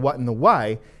up with the what and the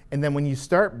why. And then when you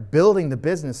start building the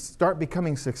business, start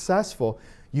becoming successful,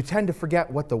 you tend to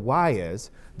forget what the why is.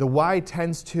 The why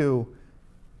tends to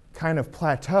kind of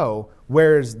plateau,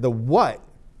 whereas the what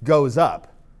goes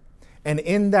up. And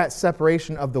in that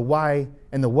separation of the why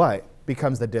and the what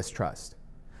becomes the distrust,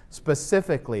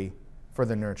 specifically for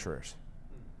the nurturers.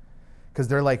 Because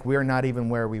they're like, we're not even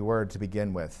where we were to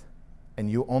begin with. And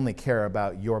you only care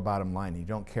about your bottom line. You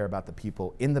don't care about the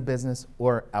people in the business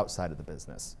or outside of the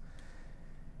business.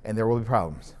 And there will be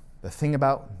problems. The thing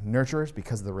about nurturers,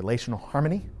 because of the relational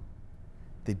harmony,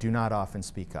 they do not often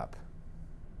speak up.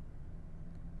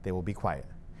 They will be quiet.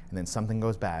 And then something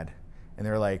goes bad. And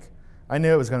they're like, I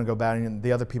knew it was going to go bad. And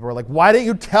the other people are like, why didn't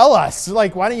you tell us?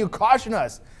 Like, why didn't you caution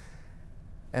us?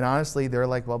 And honestly, they're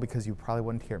like, well, because you probably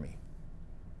wouldn't hear me.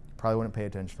 You probably wouldn't pay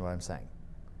attention to what I'm saying.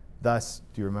 Thus,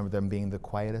 do you remember them being the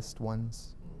quietest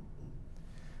ones?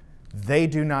 They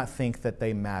do not think that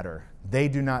they matter. They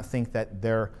do not think that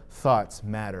their thoughts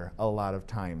matter a lot of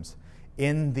times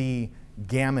in the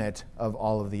gamut of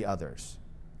all of the others.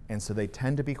 And so they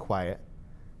tend to be quiet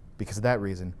because of that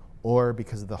reason, or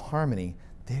because of the harmony.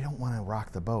 They don't want to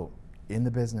rock the boat in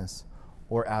the business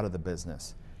or out of the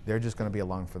business. They're just going to be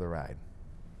along for the ride.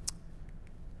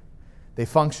 They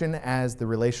function as the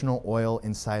relational oil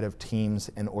inside of teams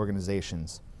and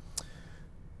organizations.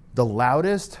 The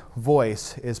loudest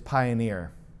voice is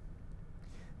pioneer.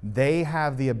 They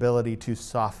have the ability to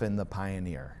soften the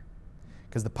pioneer,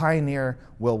 because the pioneer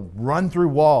will run through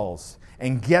walls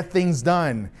and get things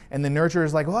done. And the nurturer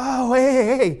is like, whoa,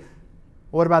 hey,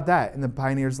 what about that? And the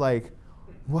pioneer's like,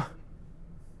 what?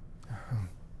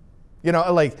 You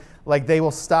know, like they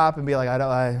will stop and be like,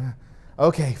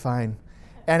 okay, fine.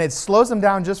 And it slows them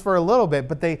down just for a little bit,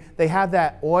 but they have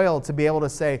that oil to be able to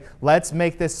say, let's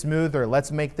make this smoother.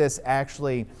 Let's make this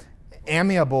actually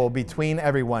amiable between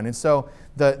everyone. And so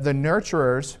the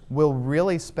nurturers will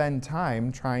really spend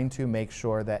time trying to make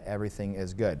sure that everything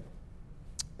is good.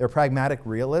 They're pragmatic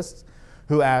realists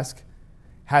who ask,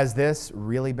 has this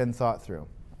really been thought through?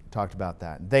 Talked about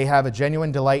that. They have a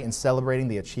genuine delight in celebrating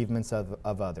the achievements of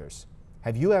others.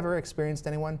 Have you ever experienced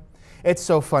anyone? It's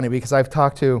so funny because I've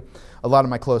talked to a lot of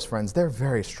my close friends. They're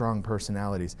very strong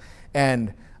personalities.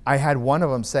 And I had one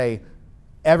of them say,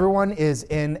 everyone is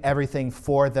in everything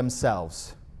for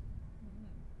themselves.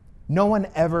 No one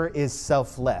ever is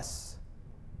selfless.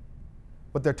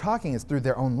 What they're talking is through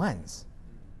their own lens.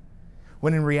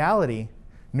 When in reality,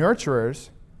 nurturers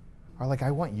are like,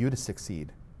 I want you to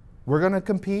succeed. We're going to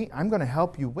compete. I'm going to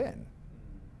help you win.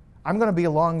 I'm going to be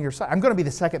along your side. I'm going to be the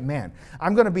second man.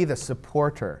 I'm going to be the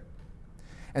supporter.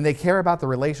 And they care about the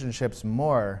relationships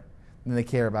more than they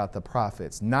care about the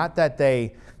profits. Not that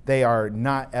they are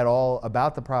not at all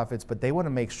about the profits, but they want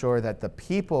to make sure that the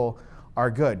people are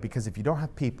good, because if you don't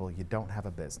have people, you don't have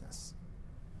a business.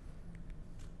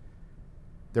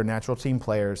 They're natural team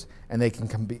players, and they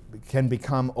can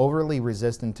become overly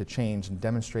resistant to change and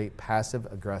demonstrate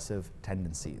passive-aggressive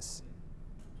tendencies.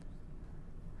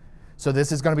 So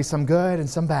this is going to be some good and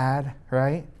some bad,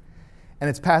 right? And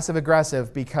it's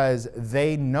passive-aggressive because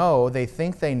they know, they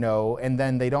think they know, and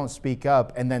then they don't speak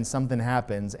up, and then something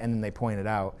happens, and then they point it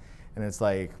out, and it's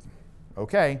like,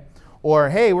 okay. Or,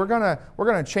 hey, we're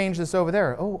gonna change this over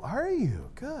there. Oh, are you?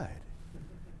 Good.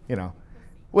 You know,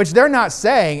 which they're not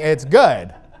saying it's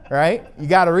good, right? You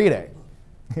got to read it.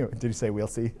 Did you say we'll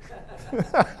see?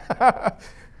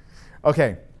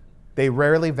 Okay. They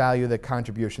rarely value the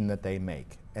contribution that they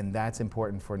make, and that's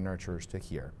important for nurturers to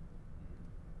hear.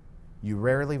 You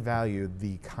rarely value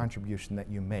the contribution that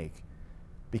you make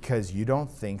because you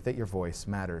don't think that your voice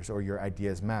matters or your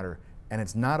ideas matter. And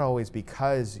it's not always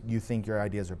because you think your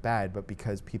ideas are bad, but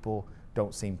because people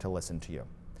don't seem to listen to you.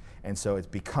 And so it's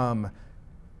become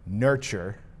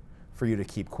nurture for you to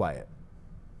keep quiet.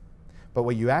 But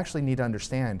what you actually need to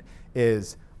understand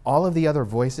is all of the other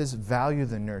voices value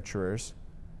the nurturers.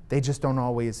 They just don't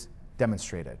always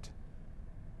demonstrate it.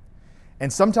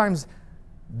 And sometimes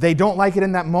they don't like it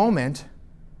in that moment.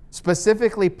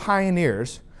 Specifically,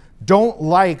 pioneers don't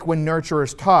like when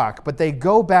nurturers talk, but they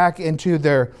go back into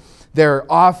their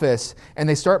office and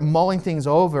they start mulling things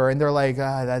over, and they're like,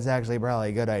 that's actually probably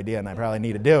a good idea, and I probably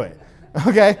need to do it.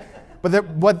 Okay?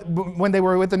 But when they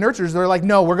were with the nurturers, they're like,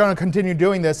 no, we're going to continue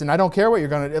doing this, and I don't care what you're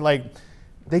going to do. Like,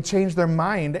 they change their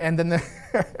mind, and then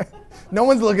no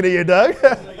one's looking at you, Doug.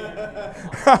 Sobbing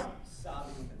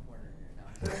in the corner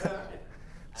here now.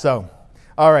 So,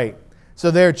 all right. So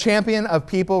they're champion of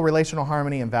people, relational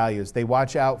harmony, and values. They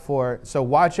watch out for, so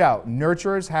watch out.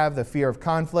 Nurturers have the fear of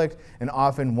conflict and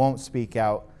often won't speak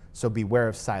out, so beware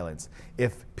of silence.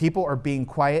 If people are being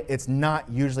quiet, it's not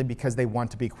usually because they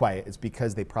want to be quiet. It's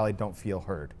because they probably don't feel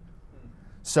heard.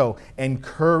 So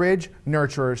encourage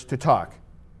nurturers to talk.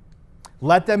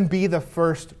 Let them be the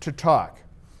first to talk.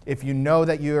 If you know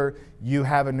that you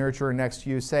have a nurturer next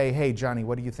to you, say, hey, Johnny,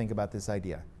 what do you think about this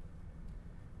idea?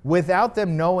 Without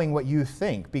them knowing what you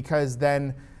think, because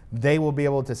then they will be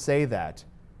able to say that.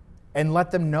 And let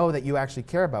them know that you actually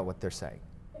care about what they're saying.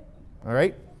 All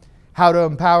right? How to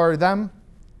empower them?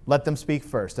 Let them speak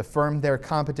first. Affirm their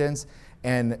competence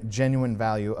and genuine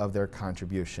value of their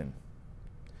contribution.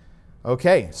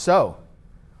 Okay, so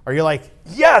are you like,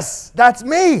 yes, that's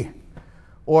me?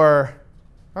 Or,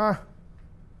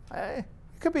 it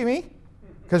could be me.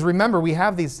 Because remember, we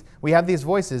have these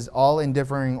voices all in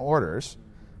differing orders.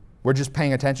 We're just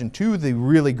paying attention to the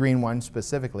really green one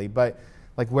specifically, but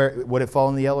like where would it fall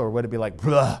in the yellow, or would it be like,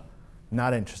 blah,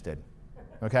 not interested?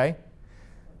 Okay?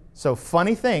 So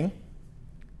funny thing,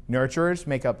 nurturers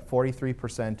make up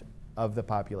 43% of the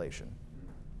population.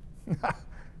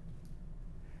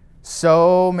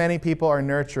 So many people are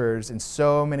nurturers, and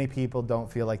so many people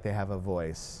don't feel like they have a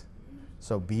voice.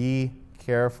 So be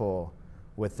careful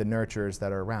with the nurturers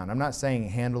that are around. I'm not saying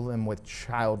handle them with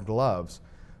child gloves,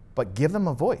 but give them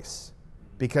a voice,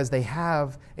 because they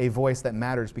have a voice that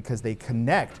matters, because they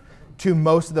connect to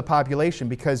most of the population,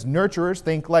 because nurturers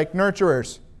think like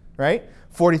nurturers, right?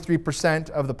 43%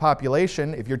 of the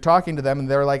population, if you're talking to them and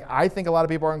they're like, I think a lot of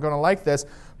people aren't going to like this,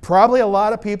 probably a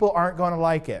lot of people aren't going to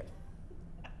like it.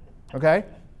 Okay?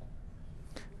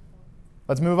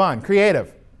 Let's move on.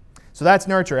 Creative. So that's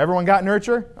nurture. Everyone got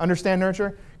nurture? Understand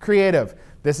nurture? Creative.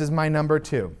 This is my number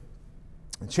 2.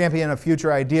 Champion of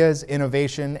future ideas,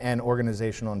 innovation, and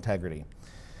organizational integrity.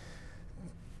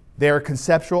 They are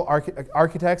conceptual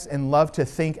architects and love to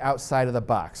think outside of the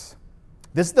box.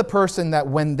 This is the person that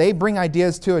when they bring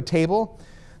ideas to a table,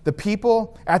 the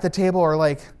people at the table are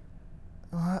like,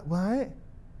 what?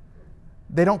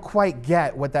 They don't quite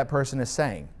get what that person is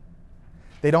saying.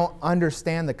 They don't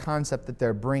understand the concept that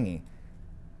they're bringing.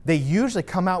 They usually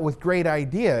come out with great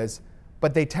ideas,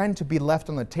 but they tend to be left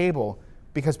on the table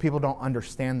because people don't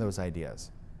understand those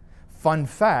ideas. Fun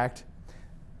fact,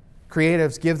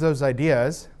 creatives give those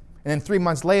ideas, and then 3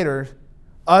 months later,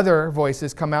 other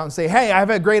voices come out and say, hey, I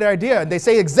have a great idea. And they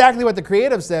say exactly what the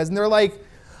creative says, and they're like,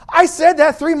 I said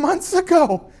that 3 months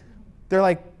ago. They're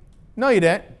like, no, you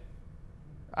didn't.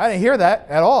 I didn't hear that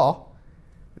at all.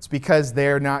 It's because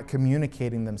they're not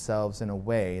communicating themselves in a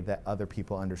way that other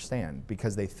people understand,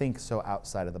 because they think so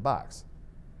outside of the box.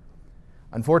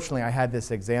 Unfortunately, I had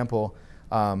this example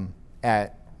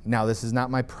now this is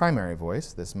not my primary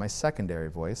voice, this is my secondary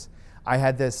voice. I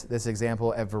had this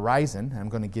example at Verizon. I'm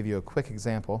going to give you a quick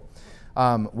example.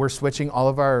 We're switching all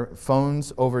of our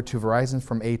phones over to Verizon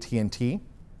from AT&T,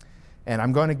 and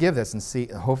I'm going to give this and see,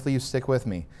 hopefully you stick with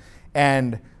me.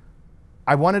 And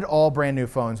I wanted all brand new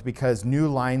phones because new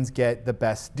lines get the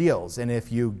best deals. And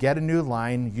if you get a new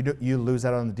line, you lose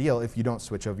out on the deal if you don't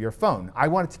switch over your phone. I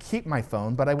wanted to keep my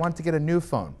phone, but I wanted to get a new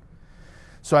phone.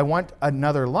 So I want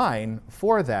another line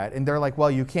for that. And they're like, well,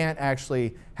 you can't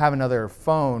actually have another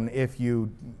phone if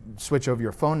you switch over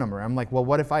your phone number. I'm like, well,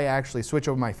 what if I actually switch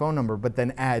over my phone number, but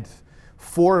then add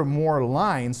 4 more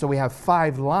lines, so we have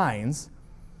 5 lines,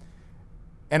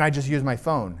 and I just use my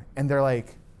phone? And they're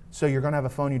like, so you're going to have a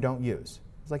phone you don't use?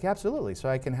 I was like, absolutely. So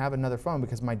I can have another phone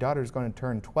because my daughter is going to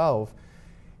turn 12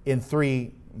 in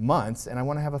 3 months, and I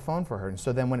want to have a phone for her. And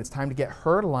so then when it's time to get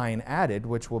her line added,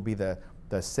 which will be the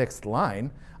 6th line,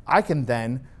 I can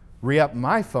then re-up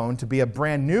my phone to be a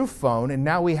brand new phone, and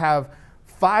now we have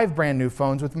 5 brand new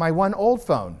phones with my 1 old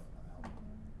phone.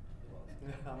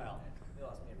 I'm out. You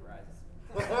lost me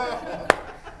at Verizon.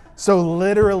 So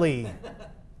literally,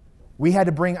 we had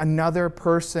to bring another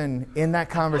person in that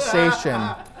conversation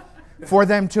for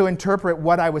them to interpret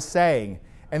what I was saying.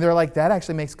 And they're like, that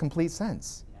actually makes complete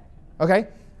sense. Okay?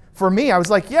 For me, I was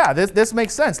like, yeah, this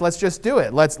makes sense. Let's just do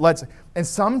it. Let's. And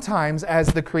sometimes, as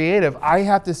the creative, I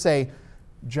have to say,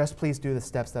 just please do the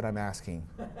steps that I'm asking.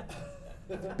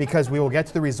 Because we will get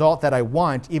to the result that I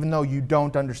want, even though you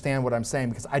don't understand what I'm saying,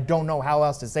 because I don't know how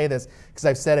else to say this, because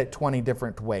I've said it 20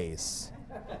 different ways.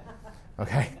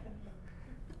 Okay?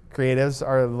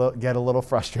 Creatives get a little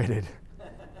frustrated.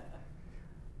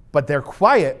 But they're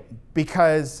quiet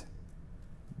because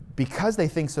they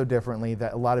think so differently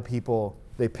that a lot of people,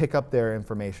 they pick up their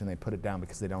information, they put it down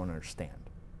because they don't understand.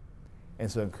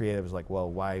 And so creative is like, well,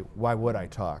 why would I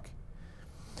talk?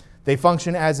 They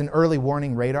function as an early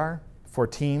warning radar for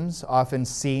teams, often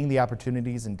seeing the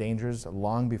opportunities and dangers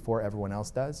long before everyone else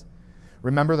does.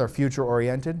 Remember, they're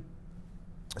future-oriented.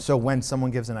 So when someone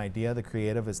gives an idea, the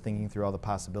creative is thinking through all the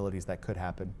possibilities that could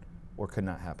happen or could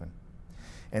not happen.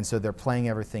 And so they're playing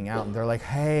everything out, and they're like,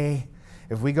 hey,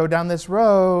 if we go down this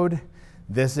road,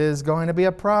 this is going to be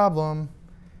a problem.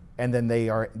 And then they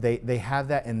have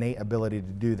that innate ability to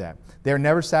do that. They're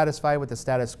never satisfied with the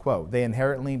status quo. They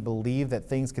inherently believe that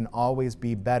things can always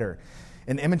be better.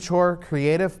 An immature,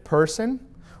 creative person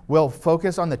will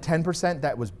focus on the 10%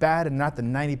 that was bad and not the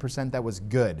 90% that was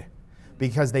good,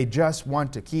 because they just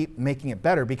want to keep making it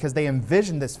better, because they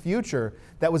envision this future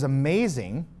that was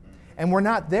amazing, and we're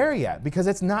not there yet because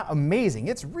it's not amazing.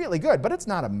 It's really good, but it's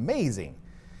not amazing.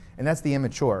 And that's the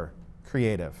immature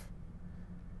creative.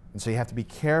 And so you have to be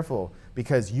careful,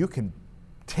 because you can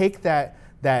take that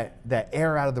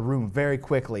air out of the room very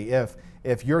quickly.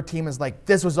 If your team is like,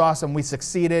 this was awesome, we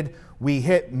succeeded, we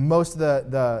hit most of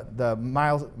the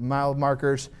mile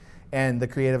markers, and the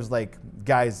creative is like,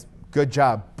 guys, good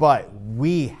job, but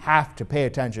we have to pay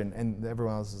attention. And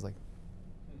everyone else is like,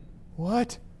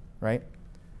 what? Right?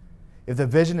 If the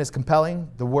vision is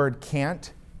compelling, the word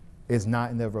can't is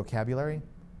not in their vocabulary.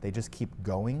 They just keep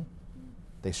going.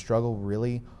 They struggle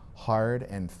really hard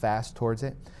and fast towards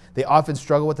it. They often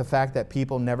struggle with the fact that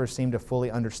people never seem to fully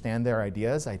understand their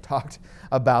ideas. I talked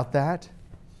about that.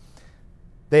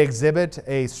 They exhibit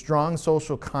a strong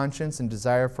social conscience and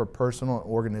desire for personal and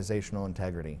organizational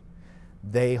integrity.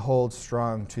 They hold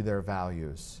strong to their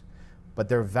values, but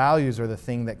their values are the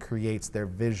thing that creates their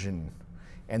vision,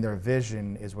 and their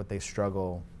vision is what they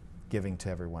struggle giving to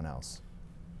everyone else.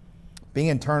 Being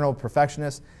internal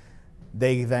perfectionists,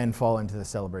 they then fall into the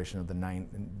celebration of the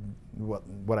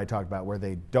what I talked about, where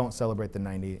they don't celebrate the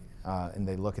 90 and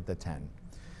they look at the 10.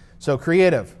 So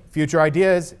creative, future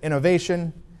ideas,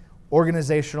 innovation,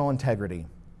 organizational integrity.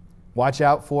 Watch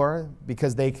out for,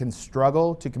 because they can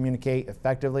struggle to communicate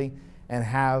effectively and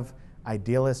have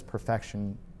idealist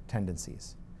perfection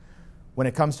tendencies. When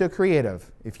it comes to a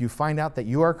creative, if you find out that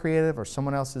you are creative or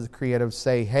someone else is creative,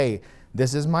 say, hey,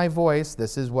 this is my voice,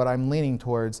 this is what I'm leaning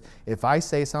towards. If I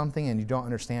say something and you don't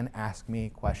understand, ask me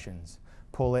questions.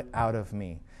 Pull it out of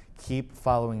me. Keep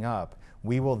following up.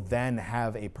 We will then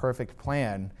have a perfect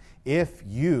plan if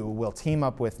you will team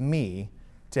up with me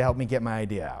to help me get my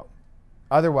idea out.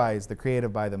 Otherwise, the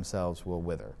creative by themselves will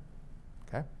wither.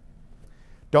 Okay?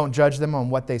 Don't judge them on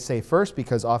what they say first,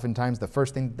 because oftentimes the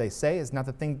first thing that they say is not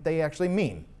the thing that they actually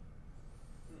mean.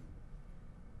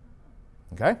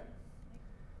 Okay?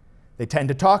 They tend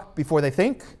to talk before they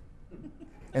think,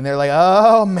 and they're like,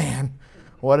 oh man,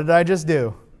 what did I just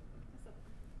do?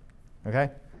 Okay?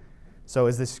 So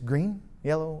is this green,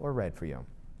 yellow, or red for you?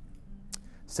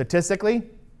 Statistically,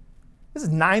 this is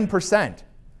 9%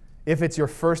 if it's your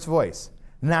first voice.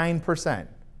 9%.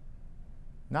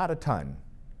 Not a ton.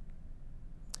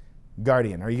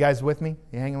 Guardian, are you guys with me?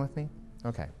 You hanging with me?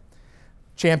 Okay.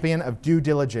 Champion of due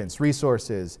diligence,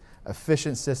 resources,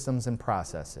 efficient systems, and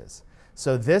processes.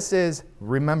 So this is,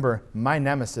 remember, my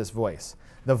nemesis voice.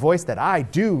 The voice that I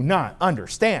do not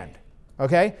understand.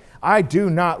 Okay? I do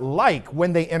not like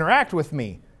when they interact with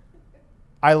me.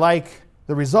 I like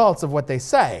the results of what they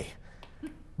say,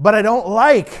 but I don't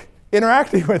like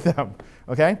interacting with them.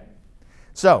 Okay?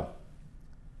 So,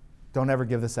 don't ever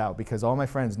give this out, because all my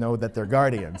friends know that they're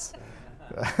guardians.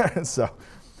 So,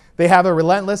 they have a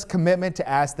relentless commitment to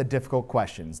ask the difficult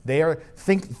questions. They are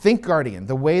think guardian.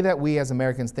 The way that we as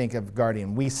Americans think of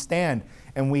guardian, we stand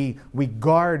and we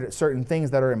guard certain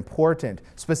things that are important,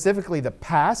 specifically the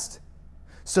past,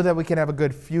 so that we can have a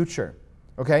good future.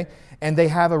 Okay? And they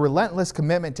have a relentless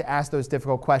commitment to ask those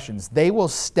difficult questions. They will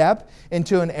step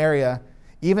into an area,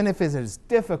 even if it is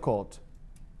difficult,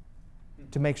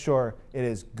 to make sure it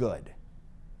is good.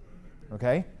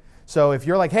 Okay? So if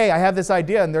you're like, hey, I have this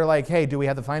idea, and they're like, hey, do we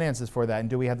have the finances for that? And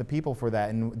do we have the people for that?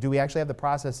 And do we actually have the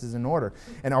processes in order?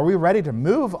 And are we ready to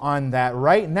move on that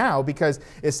right now? Because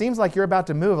it seems like you're about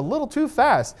to move a little too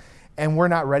fast, and we're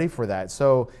not ready for that.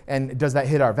 So, and does that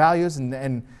hit our values?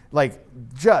 And like,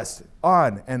 just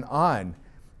on and on.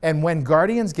 And when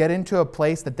guardians get into a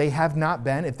place that they have not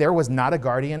been, if there was not a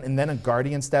guardian and then a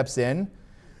guardian steps in,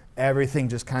 everything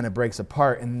just kind of breaks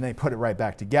apart, and then they put it right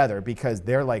back together, because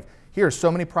they're like, here are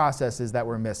so many processes that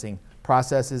we're missing.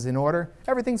 Processes in order.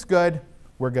 Everything's good.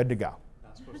 We're good to go.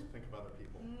 Not supposed to think of other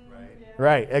people, right?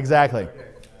 Right, exactly. Okay.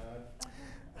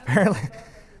 Apparently,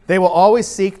 They will always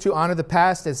seek to honor the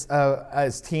past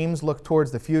as teams look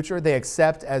towards the future. They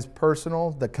accept as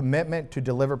personal the commitment to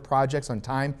deliver projects on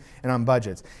time and on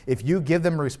budgets. If you give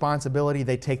them a responsibility,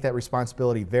 they take that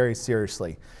responsibility very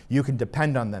seriously. You can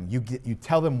depend on them. You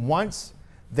tell them once,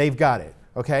 they've got it,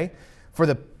 okay? For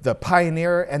the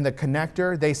pioneer and the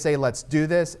connector, they say, let's do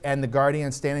this, and the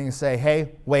guardian standing and say,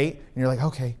 hey, wait, and you're like,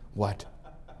 okay, what?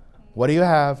 What do you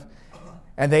have?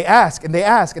 And they ask, and they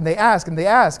ask, and they ask, and they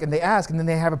ask, and they ask, and then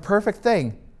they have a perfect thing.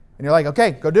 And you're like,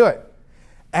 okay, go do it.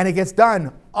 And it gets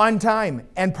done on time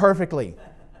and perfectly,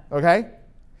 okay?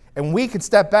 And we could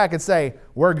step back and say,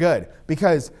 we're good,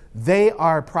 because they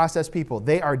are process people.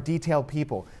 They are detailed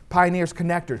people. Pioneers,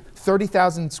 connectors,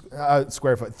 30,000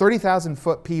 square foot, 30,000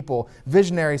 foot people,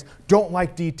 visionaries, don't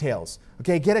like details,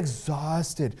 okay? Get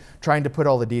exhausted trying to put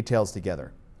all the details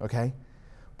together, okay?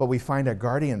 But we find our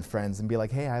guardian friends and be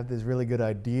like, hey, I have this really good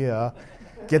idea.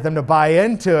 Get them to buy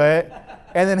into it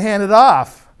and then hand it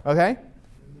off, okay?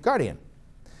 Guardian.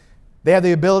 They have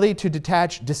the ability to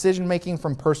detach decision-making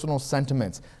from personal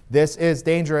sentiments. This is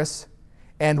dangerous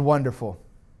and wonderful,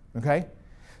 okay?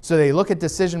 So they look at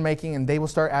decision-making and they will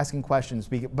start asking questions,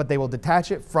 but they will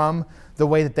detach it from the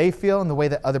way that they feel and the way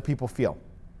that other people feel.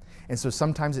 And so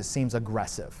sometimes it seems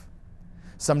aggressive.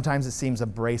 Sometimes it seems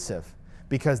abrasive,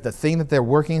 because the thing that they're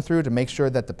working through to make sure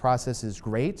that the process is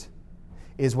great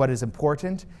is what is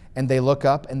important, and they look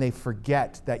up and they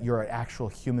forget that you're an actual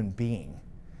human being.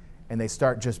 And they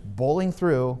start just bowling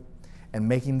through and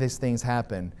making these things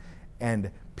happen,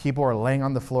 and people are laying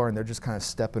on the floor and they're just kind of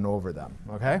stepping over them,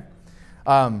 okay?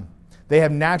 They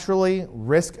have naturally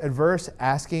risk-averse,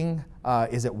 asking,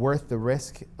 is it worth the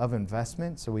risk of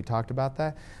investment? So we talked about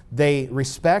that. They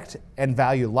respect and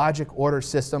value logic, order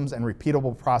systems, and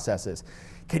repeatable processes.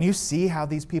 Can you see how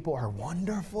these people are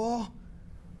wonderful?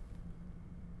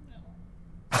 No.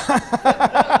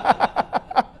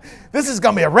 This is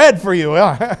going to be a red for you.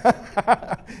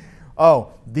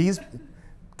 Oh, these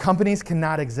companies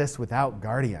cannot exist without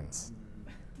guardians.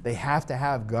 They have to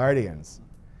have guardians.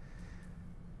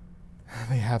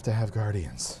 They have to have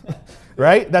guardians,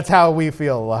 right? That's how we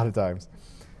feel a lot of times.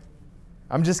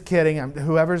 I'm just kidding.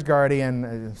 Whoever's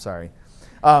guardian, sorry.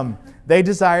 They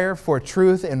desire for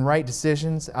truth and right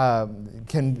decisions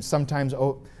can sometimes,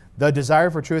 the desire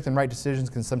for truth and right decisions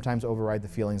can sometimes override the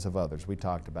feelings of others. We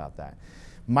talked about that.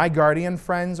 My guardian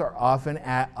friends are often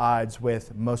at odds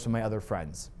with most of my other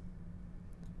friends.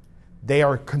 They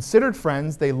are considered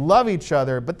friends. They love each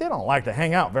other, but they don't like to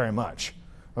hang out very much,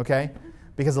 okay?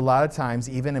 Because a lot of times,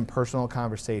 even in personal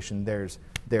conversation, there's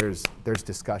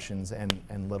discussions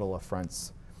and little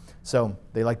affronts. So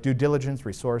they like due diligence,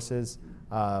 resources,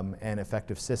 and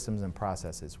effective systems and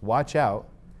processes. Watch out,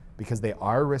 because they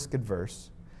are risk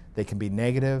adverse. They can be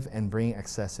negative and bring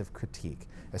excessive critique,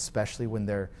 especially when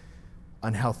they're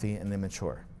unhealthy and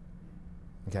immature.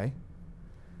 Okay?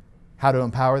 How to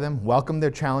empower them? Welcome their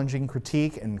challenging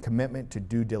critique and commitment to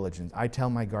due diligence. I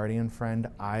tell my guardian friend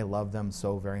I love them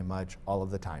so very much all of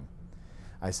the time.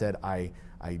 I said,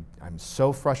 I'm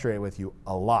so frustrated with you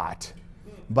a lot,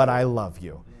 but I love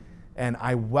you. And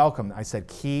I welcome, I said,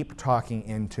 keep talking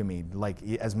into me, like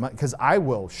as much, because I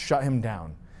will shut him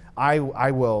down. I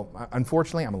will,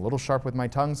 unfortunately, I'm a little sharp with my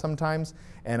tongue sometimes,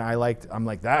 and I'm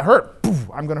like, that hurt, poof,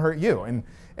 I'm gonna hurt you.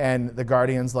 And the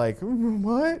guardian's like,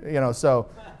 what? You know, so,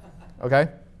 okay?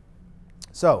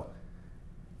 So,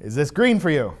 is this green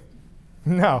for you?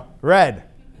 No, red.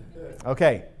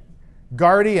 Okay,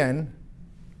 guardian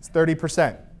is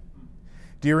 30%.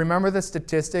 Do you remember the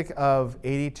statistic of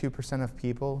 82% of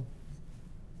people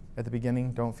at the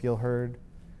beginning don't feel heard,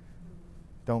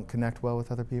 don't connect well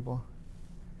with other people?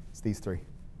 It's these three.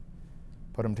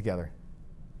 Put them together.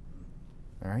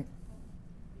 All right?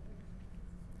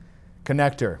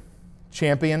 Connector,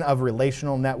 champion of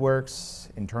relational networks,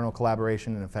 internal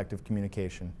collaboration, and effective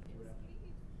communication.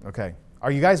 Okay.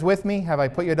 Are you guys with me? Have I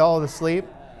put you all to sleep?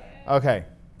 Okay,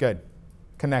 good.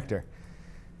 Connector.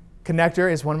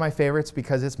 Connector is one of my favorites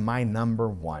because it's my number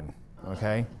one,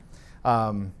 okay?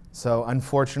 So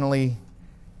unfortunately,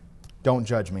 don't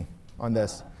judge me on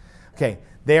this. Okay,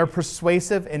 they are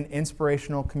persuasive and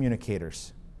inspirational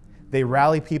communicators. They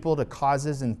rally people to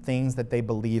causes and things that they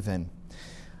believe in.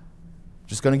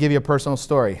 Just going to give you a personal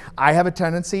story. I have a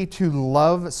tendency to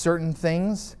love certain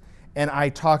things, and I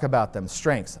talk about them.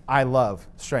 Strengths. I love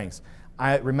strengths.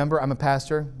 Remember, I'm a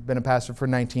pastor, been a pastor for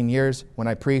 19 years. When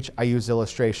I preach, I use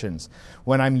illustrations.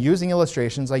 When I'm using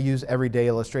illustrations, I use everyday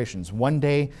illustrations. One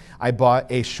day, I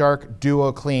bought a Shark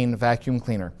Duo Clean vacuum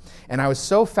cleaner, and I was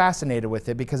so fascinated with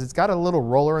it because it's got a little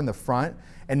roller in the front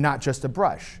and not just a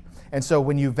brush. And so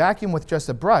when you vacuum with just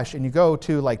a brush and you go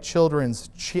to like children's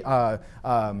Cheerios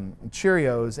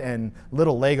and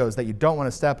little Legos that you don't want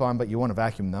to step on but you want to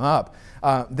vacuum them up,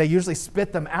 they usually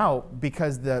spit them out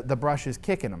because the brush is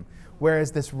kicking them.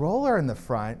 Whereas this roller in the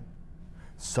front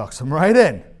sucks them right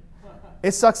in.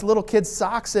 It sucks little kids'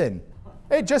 socks in.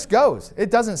 It just goes.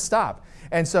 It doesn't stop.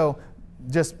 And so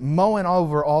just mowing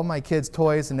over all my kids'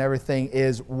 toys and everything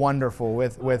is wonderful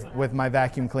with my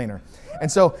vacuum cleaner.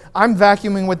 And so I'm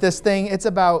vacuuming with this thing. It's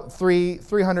about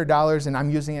 $300, and I'm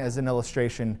using it as an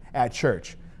illustration at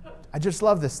church. I just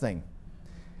love this thing.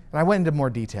 And I went into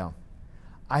more detail.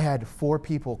 I had 4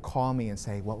 people call me and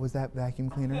say, what was that vacuum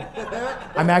cleaner?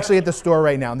 I'm actually at the store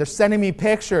right now, and they're sending me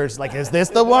pictures like, is this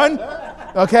the one?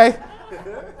 Okay?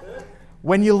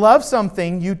 When you love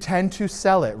something, you tend to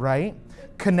sell it, right?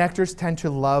 Connectors tend to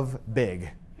love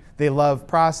big. They love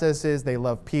processes, they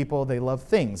love people, they love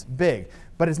things big.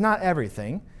 But it's not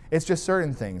everything, it's just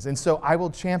certain things. And so I will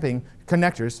champion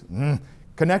connectors.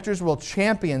 Connectors will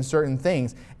champion certain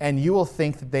things, and you will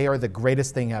think that they are the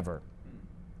greatest thing ever.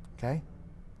 Okay?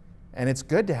 And it's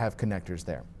good to have connectors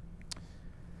there.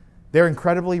 They're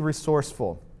incredibly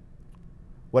resourceful.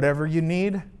 Whatever you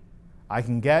need, I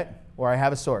can get, or I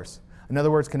have a source. In other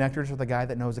words, connectors are the guy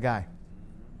that knows a guy.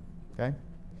 Okay?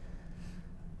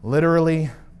 Literally,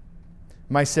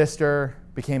 my sister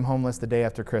became homeless the day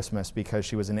after Christmas because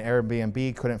she was in an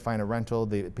Airbnb, couldn't find a rental.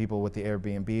 The people with the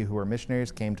Airbnb who were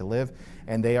missionaries came to live,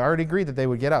 and they already agreed that they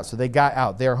would get out. So they got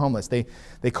out. They are homeless. They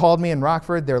called me in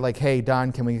Rockford. They're like, hey,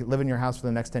 Don, can we live in your house for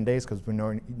the next 10 days because we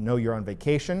know you're on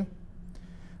vacation?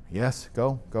 Yes,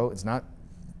 go. It's not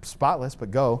spotless, but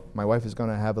go. My wife is going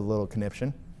to have a little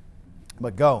conniption,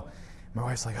 but go. My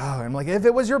wife's like, oh. I'm like, if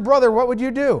it was your brother, what would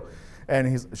you do?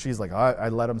 And she's like, oh,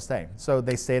 I'd let him stay. So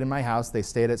they stayed in my house. They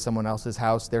stayed at someone else's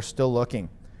house. They're still looking.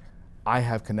 I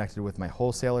have connected with my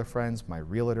wholesaler friends, my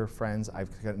realtor friends. I've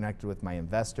connected with my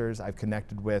investors. I've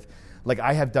connected with,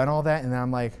 I have done all that. And then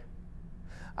I'm like,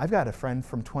 I've got a friend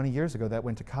from 20 years ago that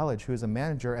went to college who is a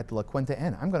manager at the La Quinta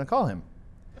Inn. I'm going to call him.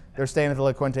 They're staying at the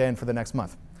La Quinta Inn for the next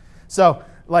month. So,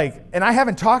 and I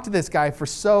haven't talked to this guy for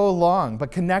so long,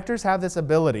 but connectors have this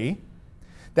ability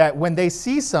that when they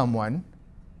see someone,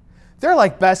 they're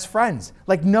like best friends.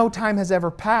 Like no time has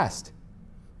ever passed.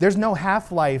 There's no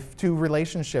half-life to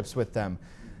relationships with them.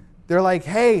 They're like,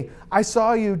 hey, I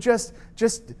saw you just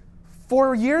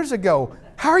 4 years ago.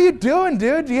 How are you doing,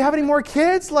 dude? Do you have any more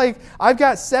kids? I've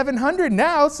got 700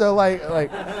 now. So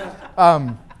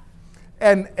and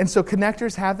so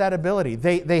connectors have that ability.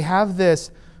 They have this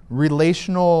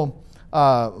relational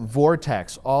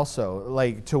vortex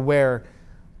also, to where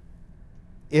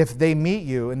if they meet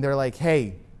you and they're like,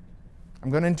 hey, I'm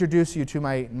going to introduce you to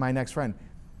my next friend.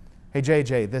 Hey,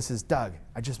 JJ, this is Doug.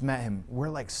 I just met him.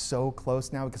 We're so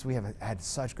close now because we have had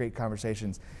such great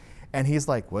conversations. And he's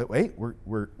like, wait,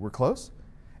 we're close?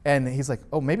 And he's like,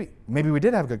 oh, maybe we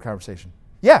did have a good conversation.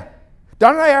 Yeah,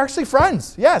 Don and I are actually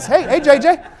friends. Yes, hey,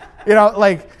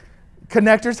 JJ.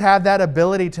 Connectors have that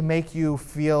ability to make you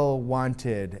feel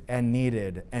wanted and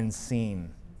needed and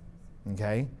seen.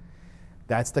 Okay?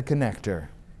 That's the connector.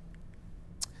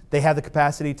 They have the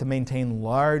capacity to maintain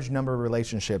large number of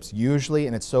relationships, usually,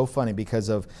 and it's so funny because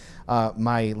of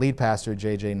my lead pastor,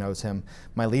 JJ knows him.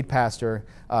 My lead pastor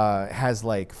has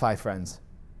 5 friends.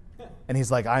 And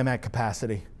he's like, I'm at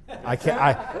capacity. I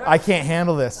can't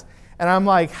handle this. And I'm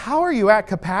like, how are you at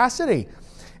capacity?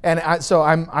 And so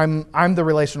I'm the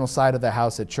relational side of the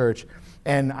house at church,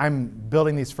 and I'm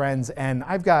building these friends, and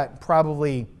I've got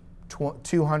probably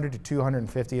 200 to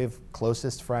 250 of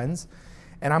closest friends.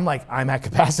 And I'm like, I'm at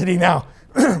capacity now.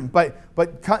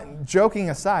 but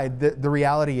joking aside, the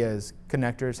reality is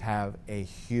connectors have a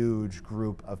huge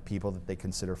group of people that they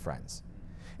consider friends.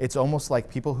 It's almost like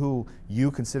people who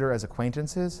you consider as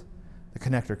acquaintances, the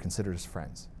connector considers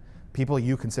friends. People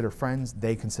you consider friends,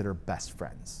 they consider best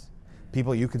friends.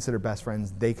 People you consider best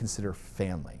friends, they consider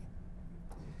family.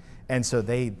 And so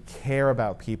they care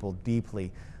about people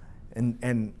deeply.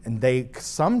 And they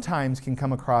sometimes can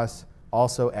come across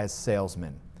also as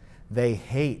salesmen. They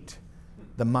hate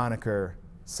the moniker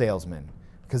salesman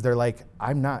because they're like,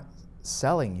 I'm not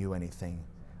selling you anything.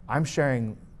 I'm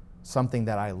sharing something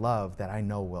that I love that I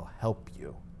know will help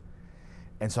you.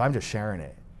 And so I'm just sharing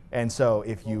it. And so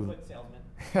if you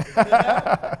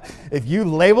if you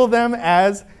label them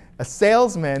as a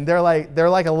salesman, they're like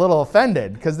a little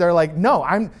offended because they're like, no,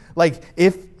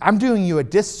 if I'm doing you a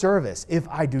disservice if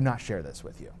I do not share this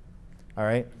with you. All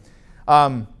right?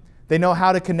 They know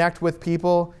how to connect with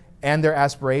people and their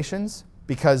aspirations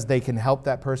because they can help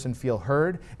that person feel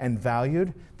heard and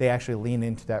valued. They actually lean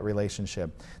into that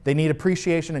relationship. They need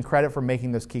appreciation and credit for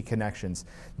making those key connections.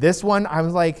 This one, I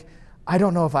was like, I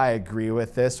don't know if I agree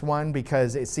with this one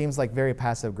because it seems like very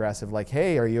passive aggressive, like,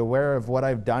 hey, are you aware of what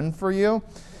I've done for you?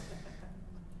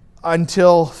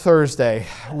 Until Thursday,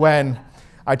 when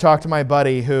I talked to my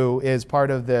buddy who is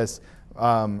part of this,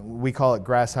 we call it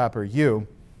Grasshopper U,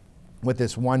 with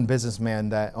this one businessman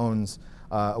that owns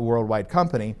a worldwide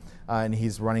company, and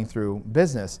he's running through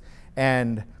business.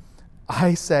 And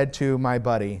I said to my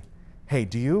buddy, hey,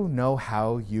 do you know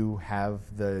how you have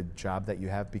the job that you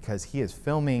have? Because he is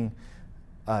filming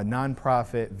a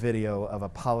nonprofit video of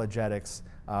apologetics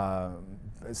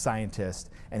scientist,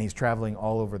 and he's traveling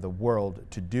all over the world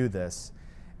to do this.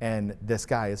 And this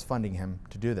guy is funding him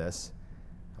to do this,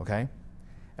 okay?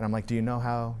 And I'm like, do you know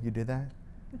how you do that?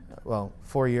 Well,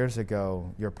 4 years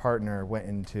ago, your partner went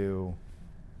into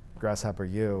Grasshopper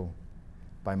U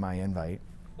by my invite.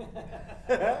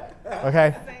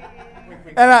 Okay?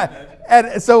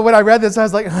 And so when I read this, I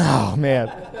was like, oh, man.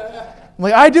 I'm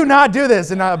like, I do not do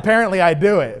this, and apparently I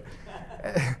do it.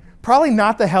 Probably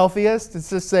not the healthiest. It's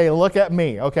just say, look at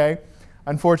me, okay?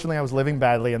 Unfortunately, I was living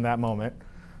badly in that moment,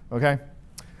 okay?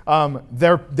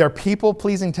 Their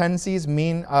people-pleasing tendencies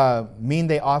mean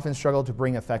they often struggle to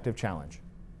bring effective challenge.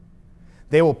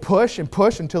 They will push and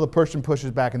push until the person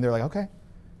pushes back, and they're like, okay,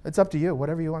 it's up to you.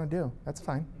 Whatever you want to do, that's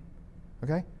fine,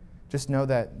 okay? Just know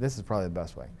that this is probably the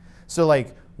best way. So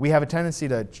like, we have a tendency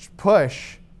to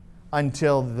push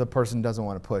until the person doesn't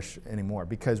want to push anymore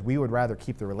because we would rather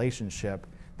keep the relationship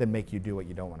than make you do what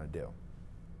you don't want to do.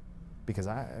 Because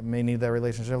I may need that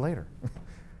relationship later,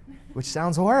 which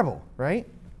sounds horrible, right?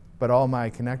 But all my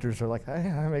connectors are like, hey,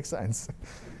 that makes sense,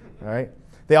 all right?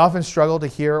 They often struggle to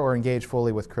hear or engage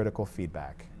fully with critical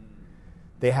feedback.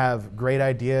 They have great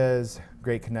ideas,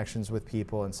 great connections with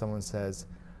people, and someone says,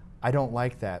 I don't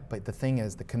like that, but the thing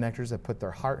is, the connectors have put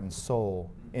their heart and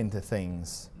soul into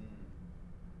things.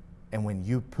 And when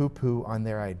you poo-poo on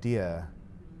their idea,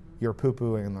 you're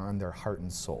poo-pooing on their heart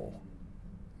and soul,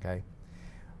 okay?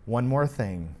 One more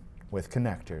thing with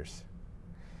connectors.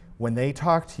 When they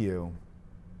talk to you,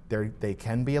 they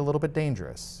can be a little bit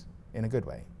dangerous in a good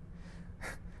way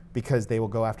because they will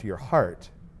go after your heart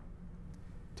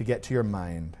to get to your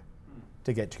mind,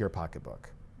 to get to your pocketbook.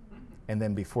 And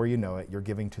then before you know it, you're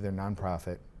giving to their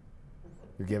nonprofit,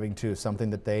 you're giving to something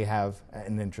that they have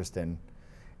an interest in,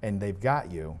 and they've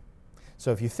got you.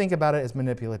 So if you think about it as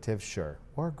manipulative, sure,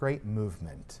 or great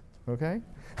movement, okay?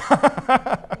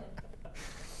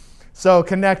 So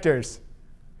connectors,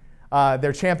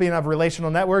 they're champion of relational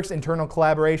networks, internal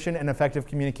collaboration, and effective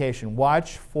communication.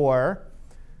 Watch for,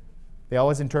 they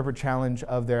always interpret challenge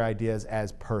of their ideas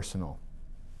as personal.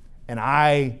 And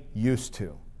I used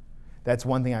to. That's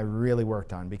one thing I really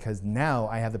worked on because now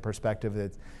I have the perspective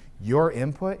that your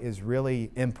input is really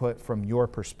input from your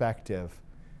perspective,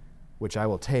 which I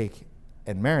will take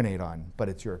and marinate on, but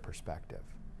it's your perspective.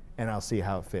 And I'll see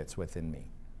how it fits within me,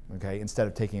 okay, instead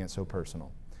of taking it so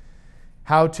personal.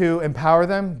 How to empower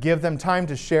them, give them time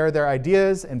to share their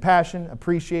ideas and passion,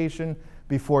 appreciation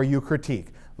before you critique.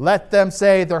 Let them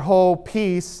say their whole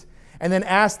piece and then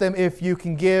ask them if you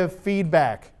can give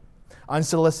feedback.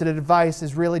 Unsolicited advice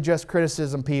is really just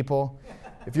criticism, people.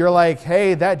 If you're like,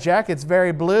 hey, that jacket's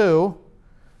very blue.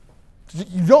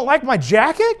 You don't like my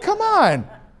jacket? Come on,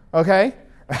 okay?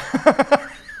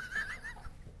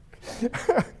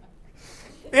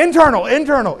 Internal. That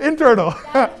was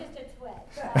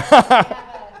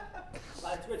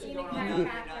just a twist.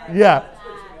 Yeah.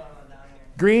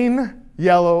 Green,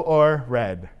 yellow, or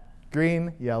red.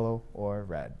 Green, yellow, or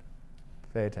red.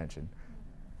 Pay attention.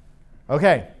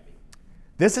 Okay.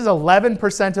 This is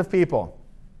 11% of people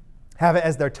have it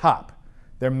as their top,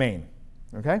 their main.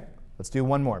 Okay? Let's do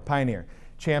one more. Pioneer.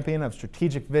 Champion of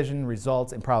strategic vision,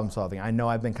 results, and problem solving. I know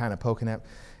I've been kind of poking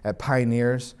at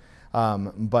pioneers,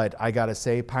 but I got to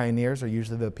say pioneers are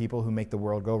usually the people who make the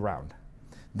world go round.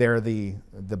 They're the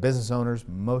business owners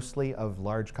mostly of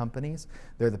large companies.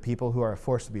 They're the people who are a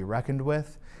force to be reckoned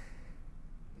with,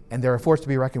 and they're a force to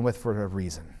be reckoned with for a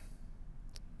reason.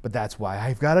 But that's why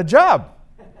I've got a job,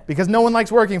 because no one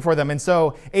likes working for them. And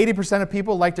so 80% of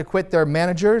people like to quit their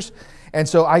managers, and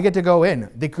so I get to go in.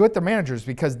 They quit their managers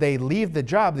because they leave the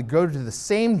job to go to the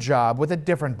same job with a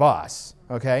different boss,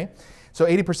 okay? So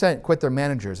 80% quit their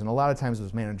managers, and a lot of times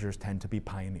those managers tend to be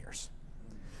pioneers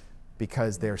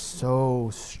because they're so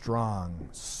strong,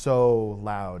 so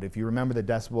loud. If you remember the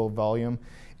decibel volume,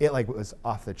 it like was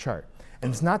off the chart.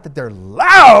 And it's not that they're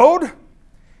loud,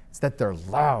 it's that they're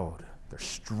loud, they're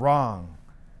strong,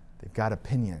 they've got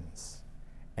opinions.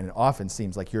 And it often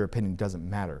seems like your opinion doesn't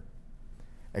matter,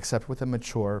 except with a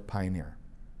mature pioneer.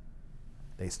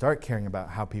 They start caring about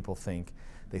how people think,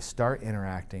 they start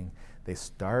interacting, they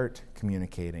start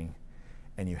communicating,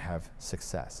 and you have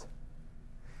success.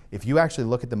 If you actually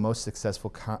look at the most successful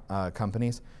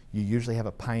companies, you usually have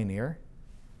a pioneer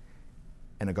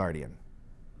and a guardian.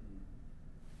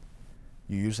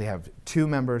 You usually have two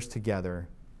members together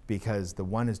because the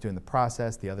one is doing the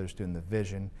process, the other is doing the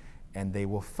vision, and they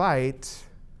will fight,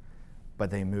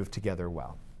 but they move together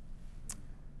well.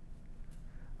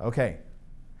 Okay.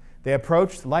 They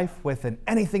approached life with an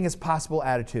anything is possible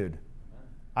attitude.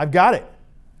 I've got it.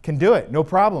 Can do it. No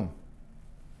problem.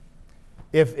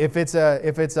 If it's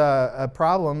a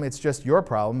problem, it's just your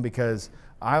problem because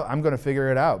I'm going to figure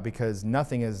it out because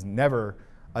nothing is never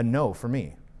a no for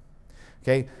me.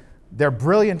 Okay? They're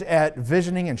brilliant at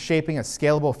visioning and shaping a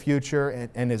scalable future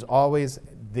and is always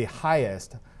the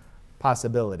highest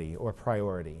possibility or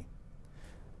priority.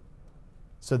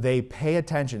 So they pay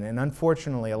attention, and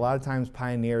unfortunately, a lot of times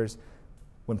pioneers,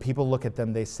 when people look at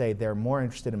them, they say they're more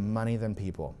interested in money than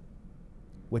people,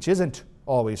 which isn't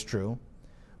always true,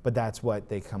 but that's what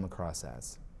they come across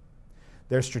as.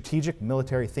 Their strategic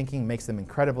military thinking makes them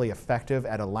incredibly effective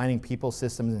at aligning people,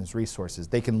 systems, and resources.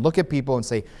 They can look at people and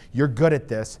say, you're good at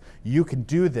this, you can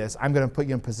do this, I'm going to put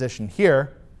you in position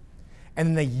here, and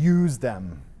then they use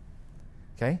them.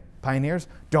 Okay? Pioneers,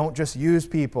 don't just use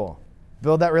people.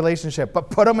 Build that relationship,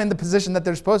 but put them in the position that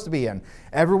they're supposed to be in.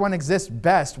 Everyone exists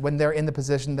best when they're in the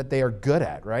position that they are good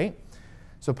at, right?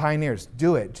 So pioneers,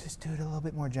 do it. Just do it a little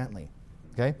bit more gently,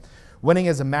 okay? Winning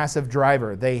is a massive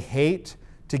driver. They hate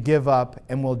to give up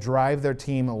and will drive their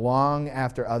team long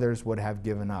after others would have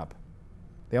given up.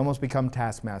 They almost become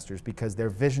taskmasters because their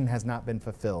vision has not been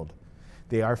fulfilled.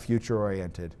 They are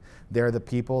future-oriented. They're the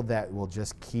people that will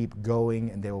just keep going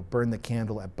and they will burn the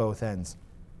candle at both ends.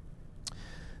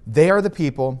 They are the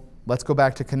people, let's go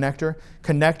back to Connector.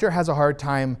 Connector has a hard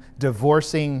time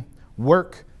divorcing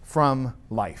work from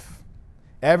life.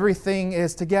 Everything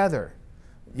is together.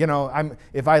 You know,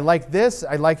 if I like this,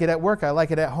 I like it at work, I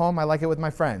like it at home, I like it with my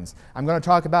friends. I'm going to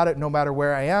talk about it no matter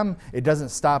where I am. It doesn't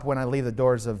stop when I leave the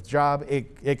doors of the job.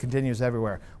 It continues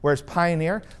everywhere. Whereas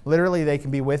Pioneer, literally they can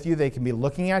be with you, they can be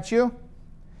looking at you,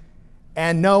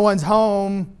 and no one's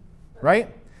home,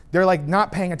 right? They're like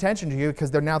not paying attention to you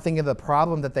because they're now thinking of the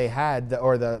problem that they had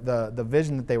or the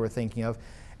vision that they were thinking of.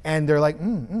 And they're like,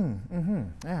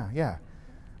 yeah.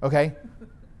 Okay.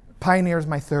 Pioneer's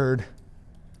my third.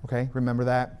 Okay, remember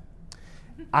that?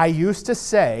 I used to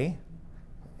say,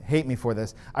 hate me for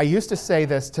this, I used to say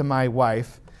this to my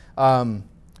wife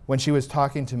when she was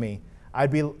talking to me.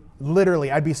 I'd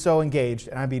be so engaged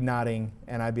and I'd be nodding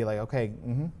and I'd be like, okay,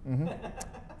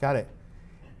 got it.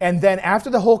 And then after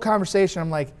the whole conversation, I'm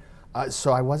like,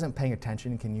 so I wasn't paying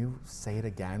attention. Can you say it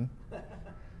again?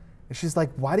 And she's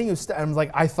like, why didn't you? I'm like,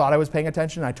 I thought I was paying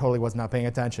attention. I totally was not paying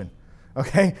attention.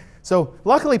 Okay? So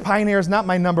luckily, Pioneer is not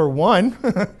my number one,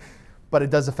 but it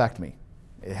does affect me.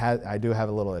 I do have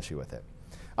a little issue with it.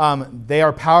 They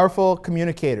are powerful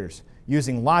communicators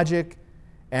using logic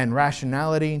and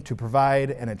rationality to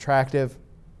provide an attractive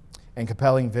and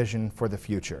compelling vision for the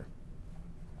future.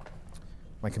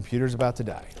 My computer's about to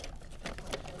die.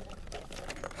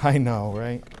 I know,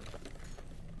 right?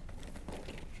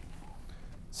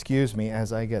 Excuse me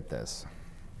as I get this.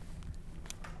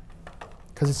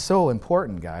 Because it's so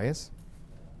important, guys.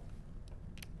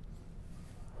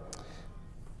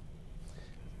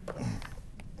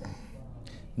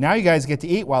 Now you guys get to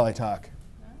eat while I talk.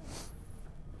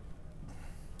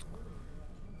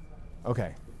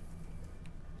 Okay.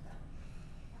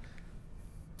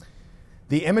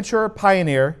 The immature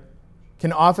pioneer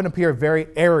can often appear very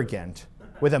arrogant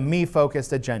with a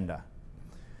me-focused agenda.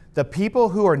 The people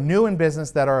who are new in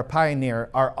business that are a pioneer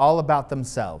are all about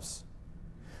themselves.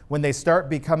 When they start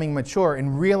becoming mature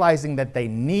and realizing that they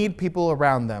need people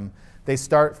around them, they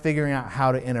start figuring out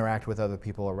how to interact with other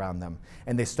people around them.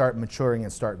 And they start maturing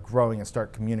and start growing and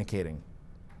start communicating.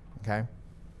 Okay?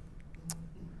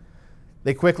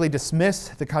 They quickly dismiss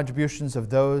the contributions of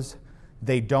those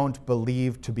they don't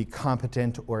believe to be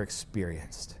competent or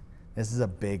experienced. This is a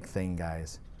big thing,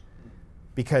 guys.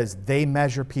 Because they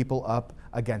measure people up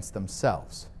against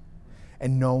themselves.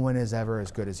 And no one is ever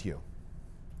as good as you.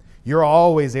 You're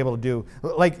always able to do,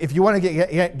 like if you want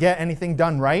to get anything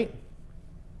done right,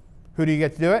 who do you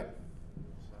get to do it?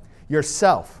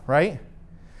 Yourself, right?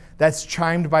 That's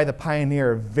chimed by the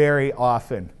pioneer very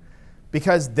often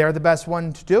because they're the best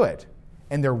one to do it.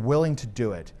 And they're willing to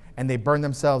do it. And they burn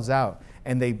themselves out.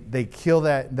 And they kill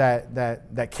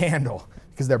that candle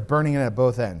because they're burning it at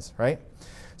both ends, right?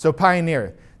 So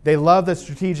pioneer, they love the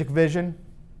strategic vision.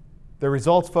 They're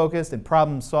results focused and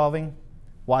problem solving.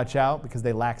 Watch out because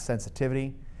they lack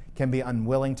sensitivity, can be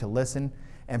unwilling to listen,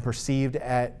 and perceived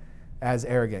as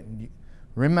arrogant.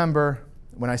 Remember,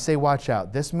 when I say watch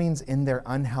out, this means in their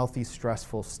unhealthy,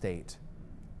 stressful state.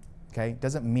 Okay? It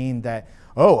doesn't mean that,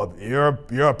 oh,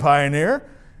 you're a pioneer,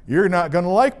 you're not going to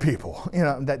like people. You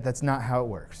know, that's not how it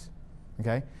works.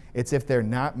 Okay? It's if they're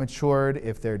not matured,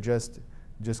 if they're just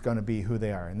going to be who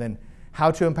they are. And then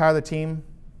how to empower the team?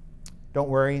 Don't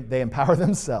worry, they empower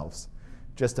themselves.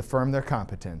 Just affirm their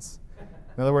competence.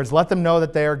 In other words, let them know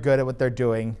that they are good at what they're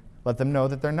doing. Let them know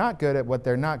that they're not good at what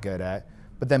they're not good at,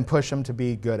 but then push them to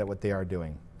be good at what they are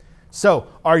doing. So,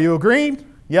 are you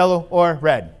green, yellow, or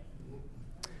red?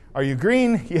 Are you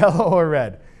green, yellow, or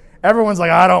red? Everyone's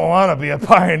like, I don't want to be a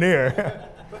pioneer.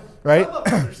 Right? Some of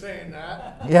us are saying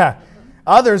that. Yeah.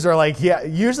 Others are like, yeah,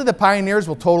 usually the pioneers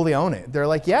will totally own it. They're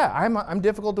like, yeah, I'm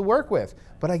difficult to work with,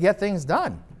 but I get things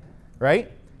done.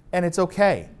 Right? And it's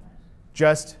okay.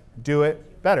 Just do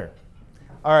it better.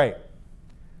 All right.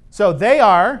 So they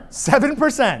are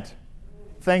 7%,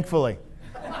 thankfully.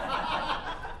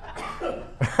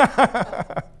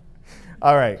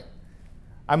 All right.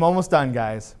 I'm almost done,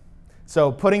 guys.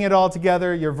 So putting it all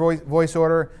together, your voice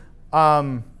order.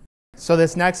 So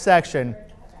this next section,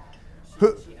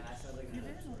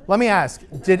 let me ask,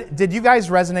 did you guys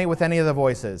resonate with any of the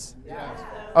voices? Yes.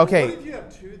 Okay. What if you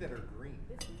have two that are green?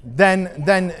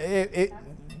 Then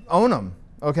own them,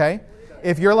 okay?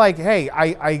 If you're like, hey,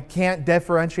 I can't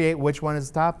differentiate which one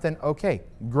is top, then okay,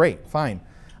 great, fine.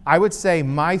 I would say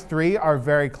my 3 are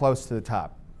very close to the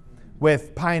top,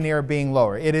 with Pioneer being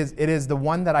lower. It is the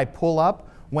one that I pull up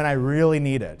when I really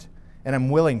need it, and I'm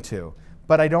willing to,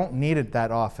 but I don't need it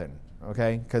that often,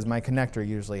 okay? Because my connector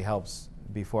usually helps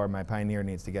before my Pioneer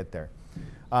needs to get there.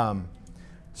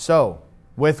 So,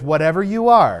 with whatever you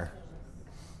are,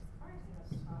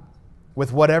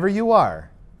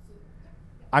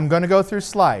 I'm going to go through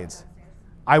slides.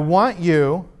 I want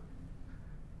you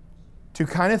to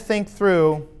kind of think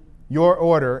through your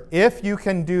order, if you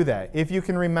can do that, if you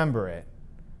can remember it,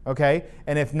 okay?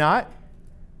 And if not,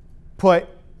 put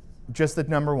just the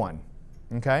number 1,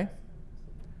 okay?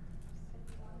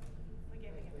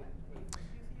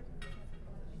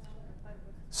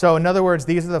 So in other words,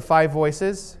 these are the 5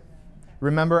 voices.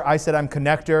 Remember, I said I'm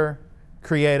connector,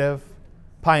 creative,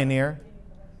 pioneer,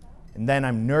 and then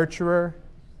I'm nurturer,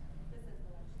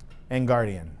 and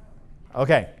guardian.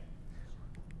 Okay.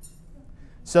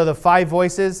 So the 5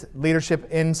 voices, leadership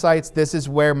insights, this is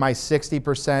where my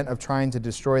 60% of trying to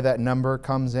destroy that number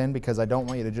comes in, because I don't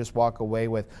want you to just walk away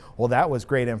with, well, that was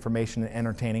great information and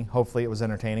entertaining. Hopefully it was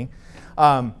entertaining.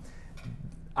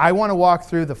 I want to walk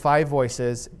through the 5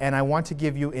 voices, and I want to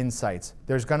give you insights.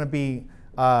 There's going to be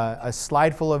a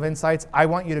slide full of insights. I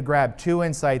want you to grab 2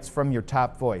 insights from your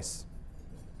top voice.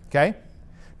 Okay?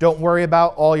 Don't worry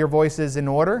about all your voices in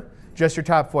order. Just your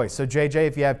top voice. So JJ,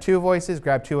 if you have 2 voices,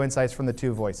 grab 2 insights from the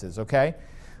 2 voices, okay?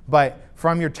 But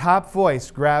from your top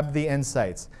voice, grab the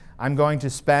insights. I'm going to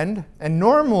spend, and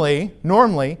normally,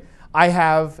 I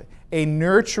have a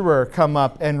nurturer come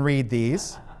up and read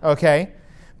these, okay?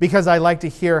 Because I like to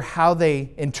hear how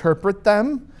they interpret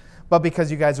them, but because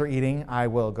you guys are eating, I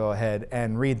will go ahead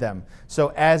and read them.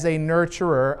 So as a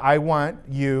nurturer, I want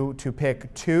you to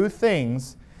pick 2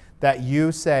 things that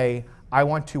you say, I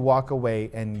want to walk away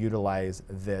and utilize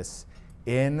this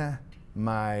in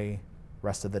my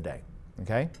rest of the day,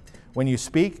 okay? When you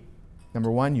speak, number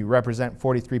 1, you represent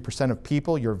 43% of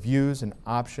people. Your views and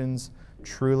options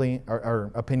truly,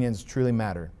 or opinions truly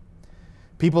matter.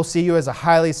 People see you as a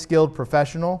highly skilled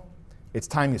professional. It's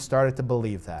time you started to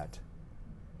believe that.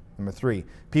 Number 3,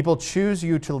 people choose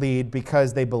you to lead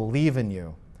because they believe in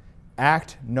you.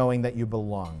 Act knowing that you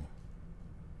belong.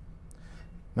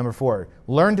 Number 4,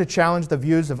 learn to challenge the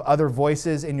views of other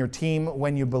voices in your team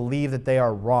when you believe that they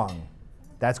are wrong.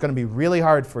 That's going to be really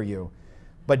hard for you,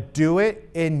 but do it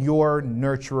in your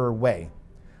nurturer way.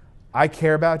 I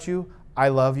care about you, I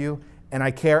love you, and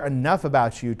I care enough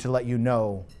about you to let you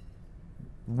know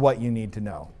what you need to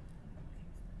know.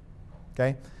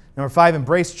 Okay? Number 5,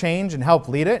 embrace change and help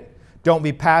lead it. Don't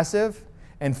be passive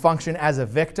and function as a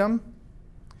victim.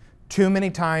 Too many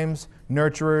times,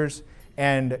 nurturers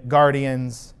and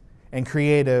guardians and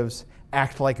creatives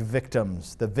act like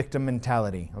victims, the victim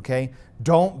mentality, okay?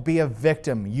 Don't be a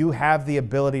victim. You have the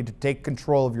ability to take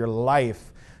control of your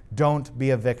life. Don't be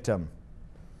a victim.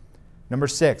 Number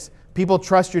 6, people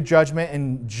trust your judgment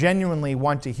and genuinely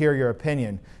want to hear your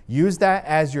opinion. Use that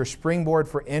as your springboard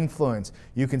for influence.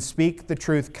 You can speak the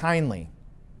truth kindly.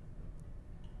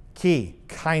 Key,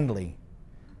 kindly.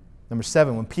 Number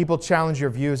 7, when people challenge your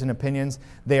views and opinions,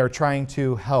 they are trying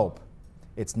to help.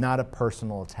 It's not a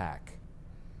personal attack.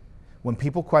 When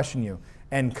people question you,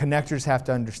 and connectors have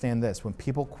to understand this, when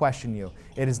people question you,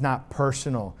 it is not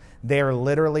personal. They are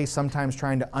literally sometimes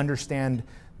trying to understand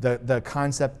the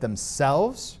concept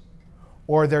themselves,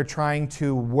 or they're trying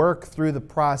to work through the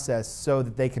process so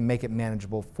that they can make it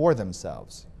manageable for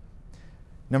themselves.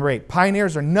 Number 8,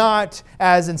 pioneers are not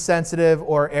as insensitive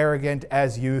or arrogant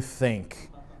as you think.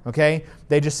 Okay?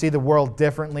 They just see the world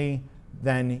differently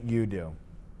than you do.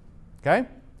 Okay?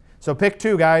 So pick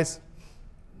 2, guys,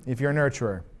 if you're a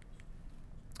nurturer.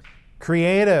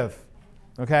 Creative.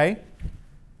 Okay?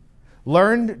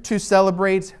 Learn to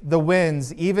celebrate the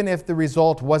wins even if the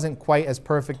result wasn't quite as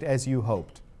perfect as you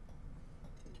hoped.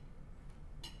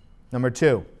 Number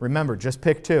 2, remember, just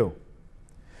pick 2.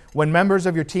 When members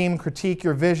of your team critique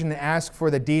your vision and ask for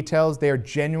the details, they are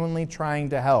genuinely trying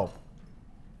to help.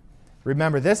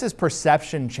 Remember, this is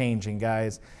perception changing,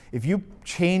 guys. If you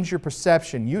change your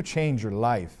perception, you change your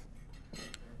life.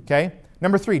 Okay?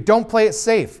 Number 3, don't play it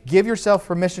safe. Give yourself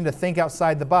permission to think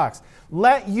outside the box.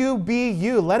 Let you be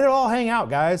you. Let it all hang out,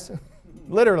 guys.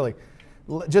 Literally.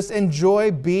 Just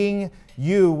enjoy being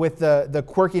you with the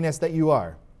quirkiness that you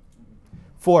are.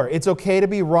 4, it's okay to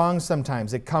be wrong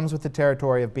sometimes. It comes with the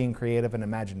territory of being creative and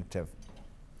imaginative.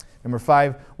 Number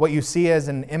 5, what you see as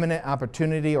an imminent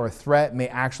opportunity or threat may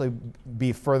actually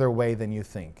be further away than you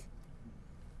think.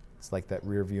 It's like that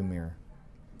rear view mirror.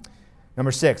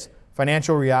 Number 6,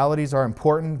 financial realities are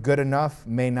important. Good enough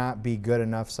may not be good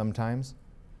enough sometimes.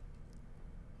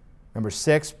 Number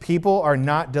 6, people are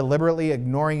not deliberately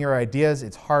ignoring your ideas.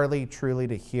 It's hardly truly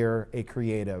to hear a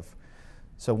creative.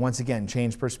 So once again,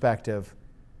 change perspective.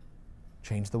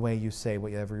 Change the way you say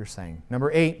whatever you're saying.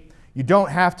 Number 8, you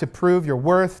don't have to prove your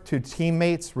worth to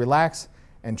teammates. Relax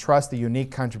and trust the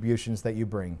unique contributions that you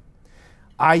bring.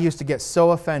 I used to get so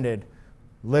offended.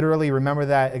 Literally, remember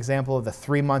that example of the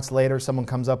 3 months later someone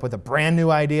comes up with a brand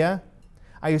new idea?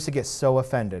 I used to get so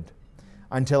offended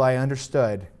until I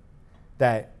understood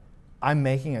that I'm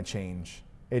making a change.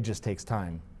 It just takes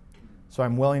time. So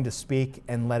I'm willing to speak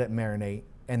and let it marinate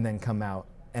and then come out.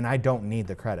 And I don't need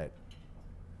the credit.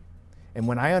 And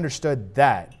when I understood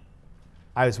that,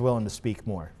 I was willing to speak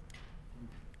more.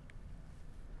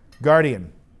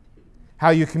 Guardian. How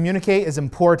you communicate is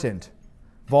important.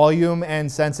 Volume and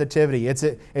sensitivity.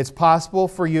 It's possible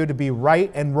for you to be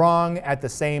right and wrong at the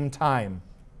same time.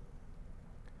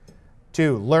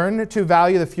 2, learn to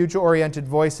value the future-oriented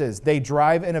voices. They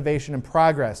drive innovation and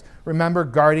progress. Remember,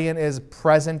 Guardian is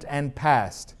present and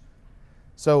past.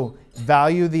 So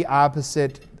value the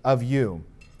opposite of you.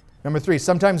 Number 3,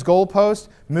 sometimes goalposts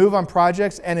move on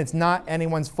projects and it's not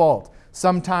anyone's fault.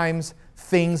 Sometimes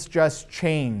things just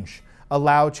change.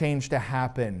 Allow change to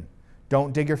happen.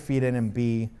 Don't dig your feet in and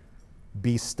be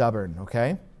stubborn,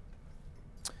 okay?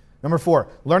 Number 4,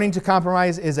 learning to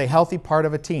compromise is a healthy part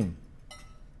of a team.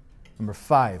 Number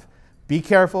 5, be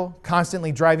careful.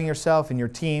 Constantly driving yourself and your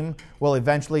team will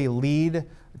eventually lead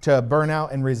to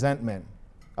burnout and resentment.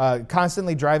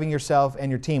 Constantly driving yourself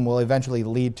and your team will eventually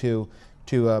lead to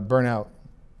burnout.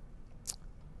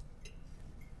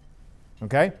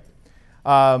 Okay?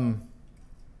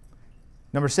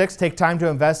 Number 6, take time to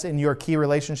invest in your key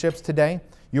relationships today.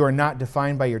 You are not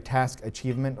defined by your task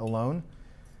achievement alone.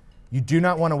 You do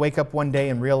not want to wake up one day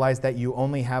and realize that you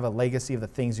only have a legacy of the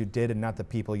things you did and not the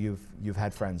people you've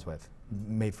had friends with,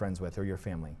 made friends with, or your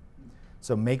family.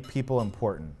 So make people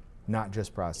important, not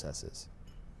just processes.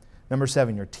 Number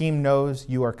 7, your team knows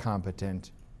you are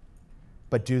competent,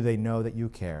 but do they know that you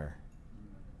care?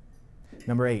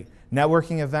 Number 8,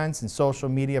 networking events and social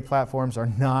media platforms are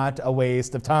not a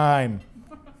waste of time.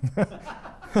 That's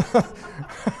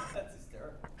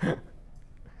hysterical.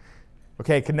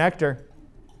 Okay, connector.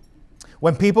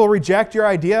 When people reject your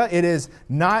idea, it is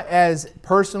not as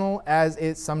personal as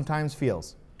it sometimes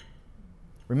feels.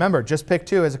 Remember, just pick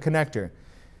 2 as a connector.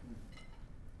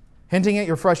 Hinting at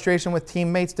your frustration with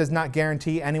teammates does not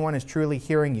guarantee anyone is truly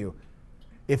hearing you.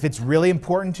 If it's really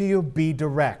important to you, be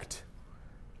direct.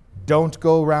 Don't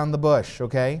go around the bush,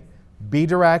 okay? Be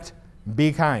direct,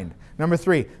 be kind. Number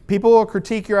 3, people will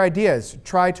critique your ideas.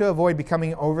 Try to avoid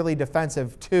becoming overly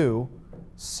defensive too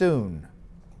soon,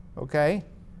 okay?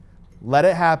 Let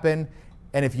it happen,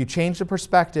 and if you change the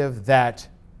perspective that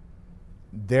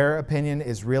their opinion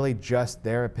is really just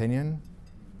their opinion,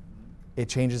 it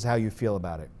changes how you feel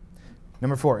about it.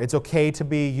 Number 4, it's okay to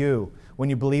be you. When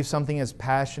you believe something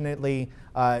passionately,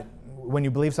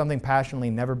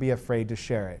 never be afraid to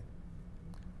share it.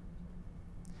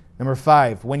 Number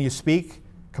 5, when you speak,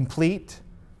 complete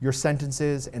your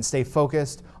sentences and stay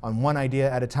focused on one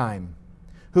idea at a time.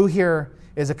 Who here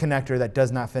is a connector that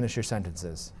does not finish your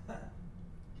sentences?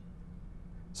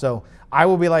 So I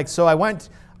will be like, so I went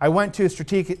to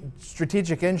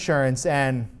strategic insurance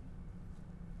and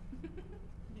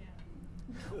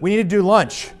we need to do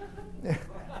lunch.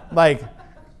 Like,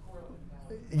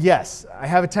 yes, I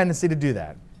have a tendency to do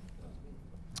that.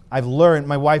 I've learned,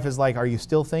 my wife is like, are you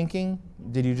still thinking?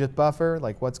 Did you just buffer?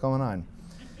 Like, what's going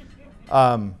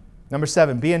on? Number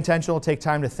 7, be intentional. Take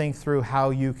time to think through how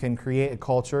you can create a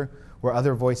culture where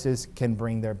other voices can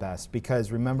bring their best.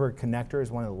 Because remember, connector is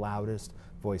one of the loudest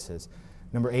voices.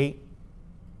 Number 8,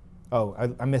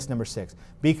 I missed number 6.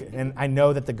 And I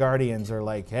know that the guardians are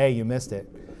like, hey, you missed it.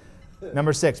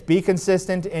 Number 6, be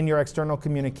consistent in your external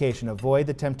communication. Avoid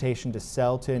the temptation to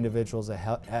sell to individuals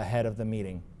ahead of the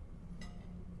meeting.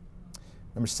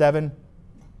 Number 7,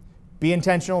 be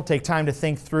intentional. Take time to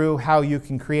think through how you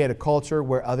can create a culture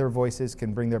where other voices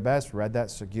can bring their best. Read that,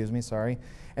 excuse me, sorry.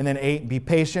 And then 8, be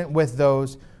patient with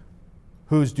those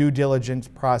whose due diligence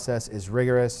process is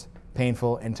rigorous,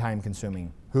 painful, and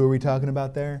time-consuming. Who are we talking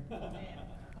about there?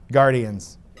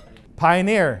 Guardians.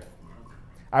 Pioneer.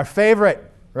 Our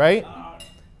favorite, right?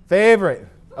 Favorite.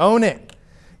 Own it.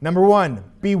 Number 1,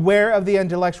 beware of the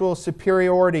intellectual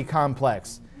superiority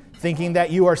complex, thinking that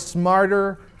you are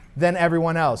smarter than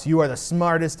everyone else. You are the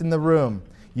smartest in the room.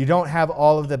 You don't have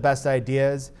all of the best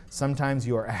ideas. Sometimes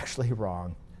you are actually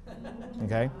wrong.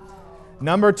 Okay?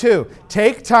 Number 2,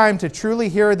 take time to truly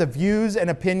hear the views and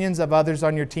opinions of others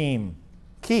on your team.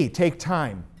 Key, take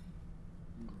time.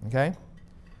 Okay?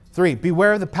 3,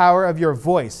 beware of the power of your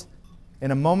voice.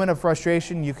 In a moment of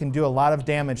frustration, you can do a lot of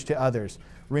damage to others.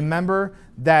 Remember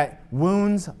that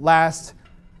wounds last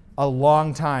a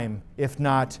long time, if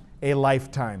not a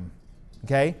lifetime.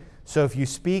 Okay? So if you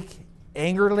speak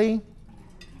angrily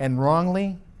and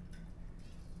wrongly,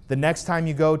 the next time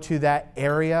you go to that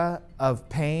area of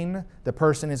pain, the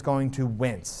person is going to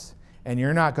wince. And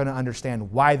you're not going to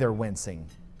understand why they're wincing.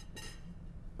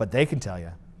 But they can tell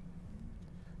you.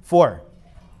 4,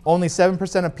 only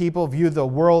 7% of people view the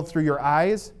world through your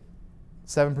eyes.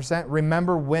 7%.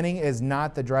 Remember, winning is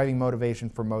not the driving motivation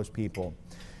for most people.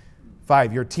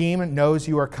 5, your team knows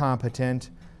you are competent,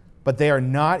 but they are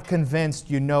not convinced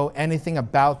you know anything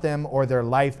about them or their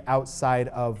life outside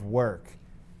of work.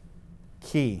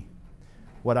 Key.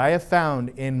 What I have found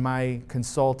in my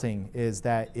consulting is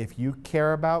that if you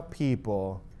care about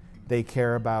people, they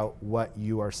care about what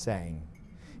you are saying.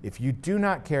 If you do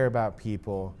not care about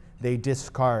people, they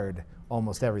discard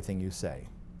almost everything you say.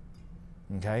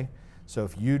 Okay? So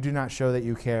if you do not show that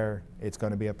you care, it's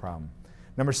going to be a problem.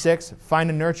 Number 6, find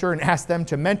a nurturer and ask them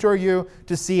to mentor you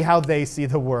to see how they see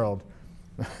the world.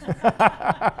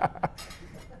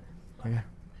 Okay.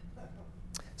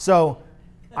 So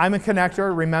I'm a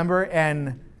connector, remember,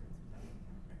 and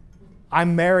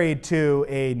I'm married to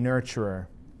a nurturer.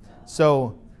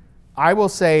 So I will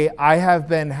say I have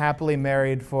been happily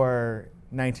married for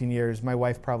 19 years. My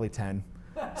wife probably 10.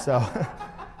 So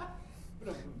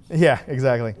yeah,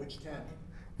 exactly. Which 10?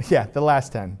 Yeah, the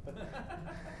last 10.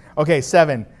 Okay,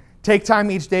 7. Take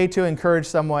time each day to encourage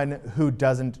someone who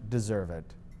doesn't deserve it.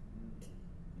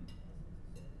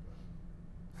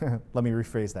 Let me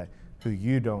rephrase that. Who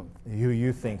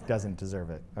you think doesn't deserve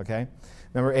it, okay?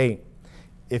 Number 8.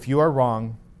 If you are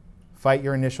wrong, fight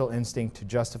your initial instinct to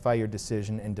justify your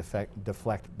decision and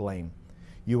deflect blame.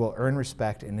 You will earn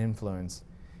respect and influence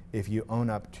if you own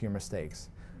up to your mistakes.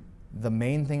 The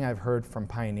main thing I've heard from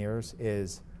pioneers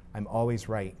is, I'm always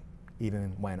right,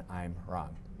 even when I'm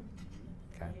wrong.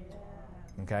 Okay?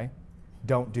 Okay?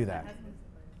 Don't do that.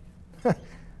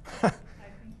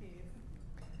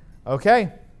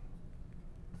 Okay.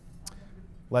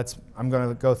 I'm going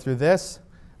to go through this.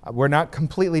 We're not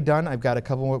completely done. I've got a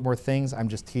couple more things. I'm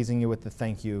just teasing you with the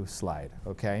thank you slide,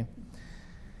 okay?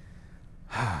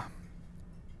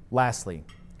 Lastly,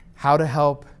 how to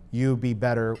help you be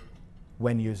better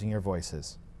when using your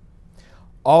voices.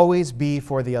 Always be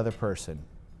for the other person.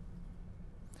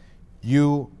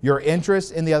 Your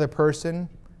interest in the other person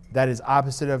that is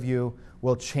opposite of you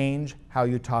will change how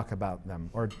you talk about them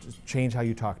or change how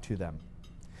you talk to them.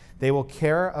 They will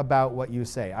care about what you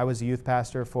say. I was a youth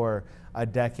pastor for a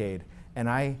decade, and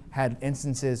I had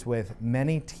instances with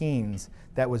many teens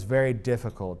that was very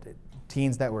difficult.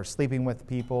 Teens that were sleeping with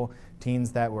people,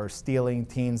 teens that were stealing,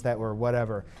 teens that were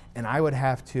whatever. And I would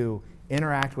have to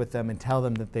interact with them and tell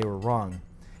them that they were wrong.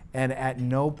 And at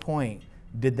no point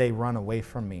did they run away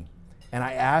from me. And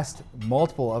I asked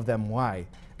multiple of them why.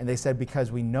 And they said,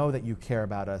 because we know that you care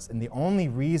about us. And the only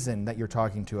reason that you're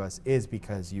talking to us is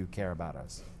because you care about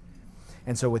us.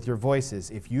 And so with your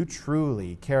voices, if you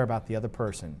truly care about the other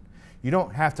person, you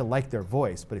don't have to like their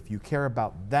voice, but if you care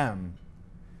about them,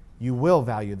 you will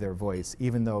value their voice,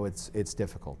 even though it's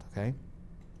difficult, okay?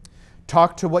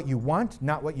 Talk to what you want,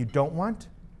 not what you don't want.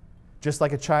 Just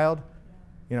like a child,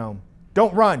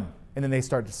 don't run, and then they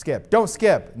start to skip. Don't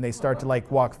skip, and they start to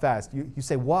walk fast. You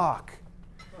say walk.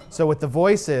 So with the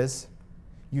voices,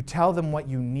 you tell them what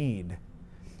you need.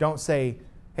 Don't say,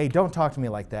 hey, don't talk to me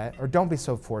like that, or don't be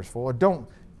so forceful, or don't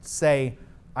say,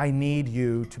 I need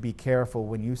you to be careful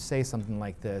when you say something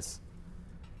like this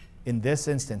in this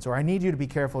instance, or I need you to be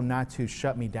careful not to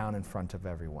shut me down in front of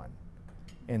everyone,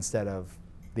 instead of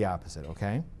the opposite,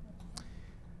 okay?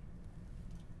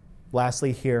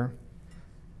 Lastly here,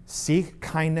 seek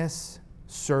kindness,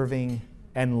 serving,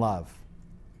 and love.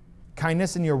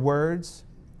 Kindness in your words,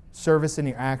 service in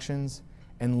your actions,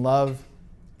 and love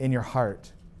in your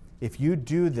heart. If you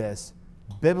do this,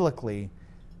 biblically,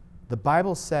 the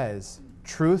Bible says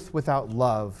truth without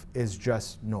love is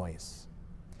just noise.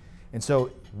 And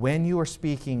so when you are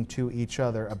speaking to each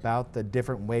other about the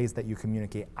different ways that you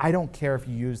communicate, I don't care if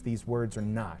you use these words or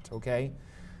not, okay?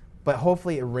 But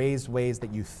hopefully it raised ways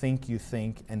that you think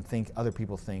and think other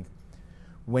people think.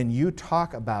 When you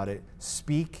talk about it,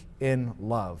 speak in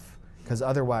love, because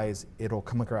otherwise it'll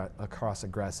come across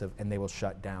aggressive and they will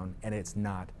shut down, and it's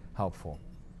not helpful,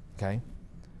 okay?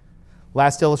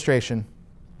 Last illustration,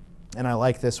 and I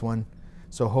like this one,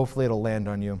 so hopefully it'll land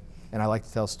on you. And I like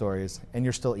to tell stories, and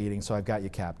you're still eating, so I've got you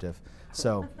captive.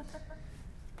 So,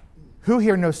 who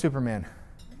here knows Superman?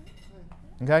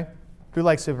 Okay? Who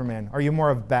likes Superman? Are you more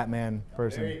of a Batman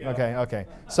person? There you go. Okay.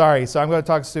 Sorry, so I'm going to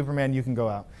talk to Superman. You can go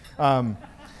out. I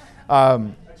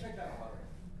checked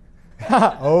that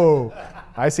out. Oh,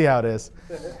 I see how it is.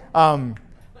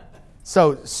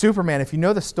 So Superman, if you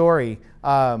know the story,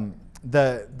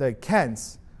 the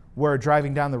Kents were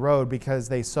driving down the road because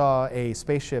they saw a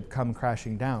spaceship come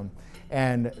crashing down.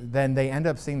 And then they end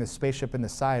up seeing the spaceship in the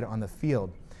side on the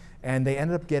field. And they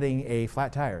ended up getting a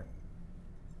flat tire,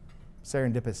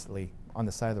 serendipitously, on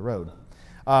the side of the road.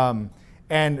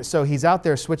 And so he's out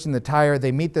there switching the tire.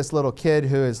 They meet this little kid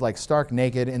who is like stark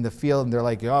naked in the field. And they're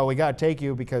like, oh, we got to take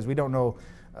you because we don't know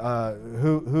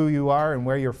who you are and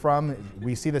where you're from.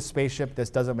 We see the spaceship. This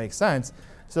doesn't make sense.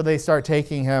 So they start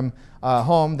taking him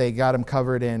home. They got him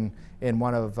covered in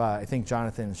one of, I think,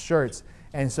 Jonathan's shirts.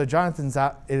 And so Jonathan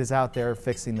is out there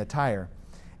fixing the tire.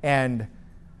 And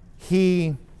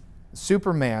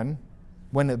Superman,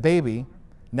 when a baby,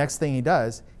 next thing he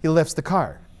does, he lifts the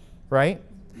car, right?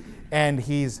 And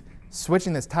he's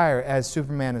switching this tire as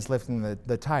Superman is lifting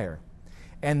the tire.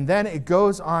 And then it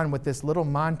goes on with this little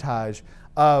montage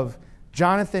of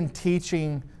Jonathan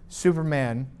teaching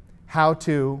Superman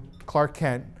Clark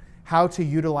Kent, how to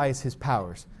utilize his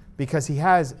powers. Because he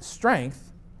has strength,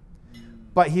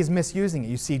 but he's misusing it.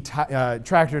 You see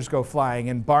tractors go flying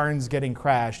and barns getting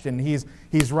crashed, and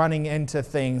he's running into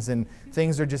things, and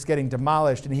things are just getting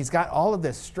demolished, and he's got all of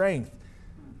this strength,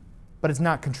 but it's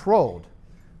not controlled.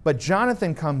 But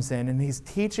Jonathan comes in, and he's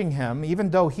teaching him,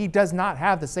 even though he does not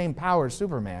have the same power as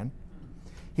Superman,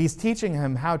 he's teaching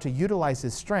him how to utilize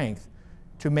his strength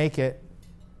to make it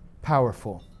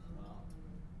powerful.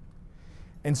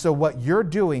 And so what you're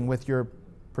doing with your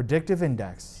predictive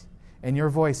index and your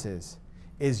voices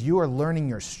is you are learning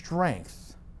your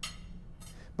strength.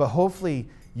 But hopefully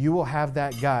you will have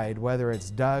that guide, whether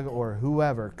it's Doug or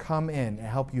whoever, come in and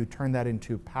help you turn that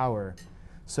into power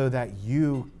so that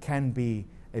you can be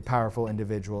a powerful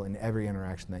individual in every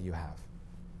interaction that you have.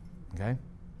 Okay?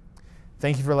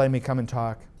 Thank you for letting me come and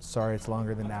talk. Sorry it's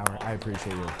longer than an hour. I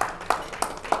appreciate you.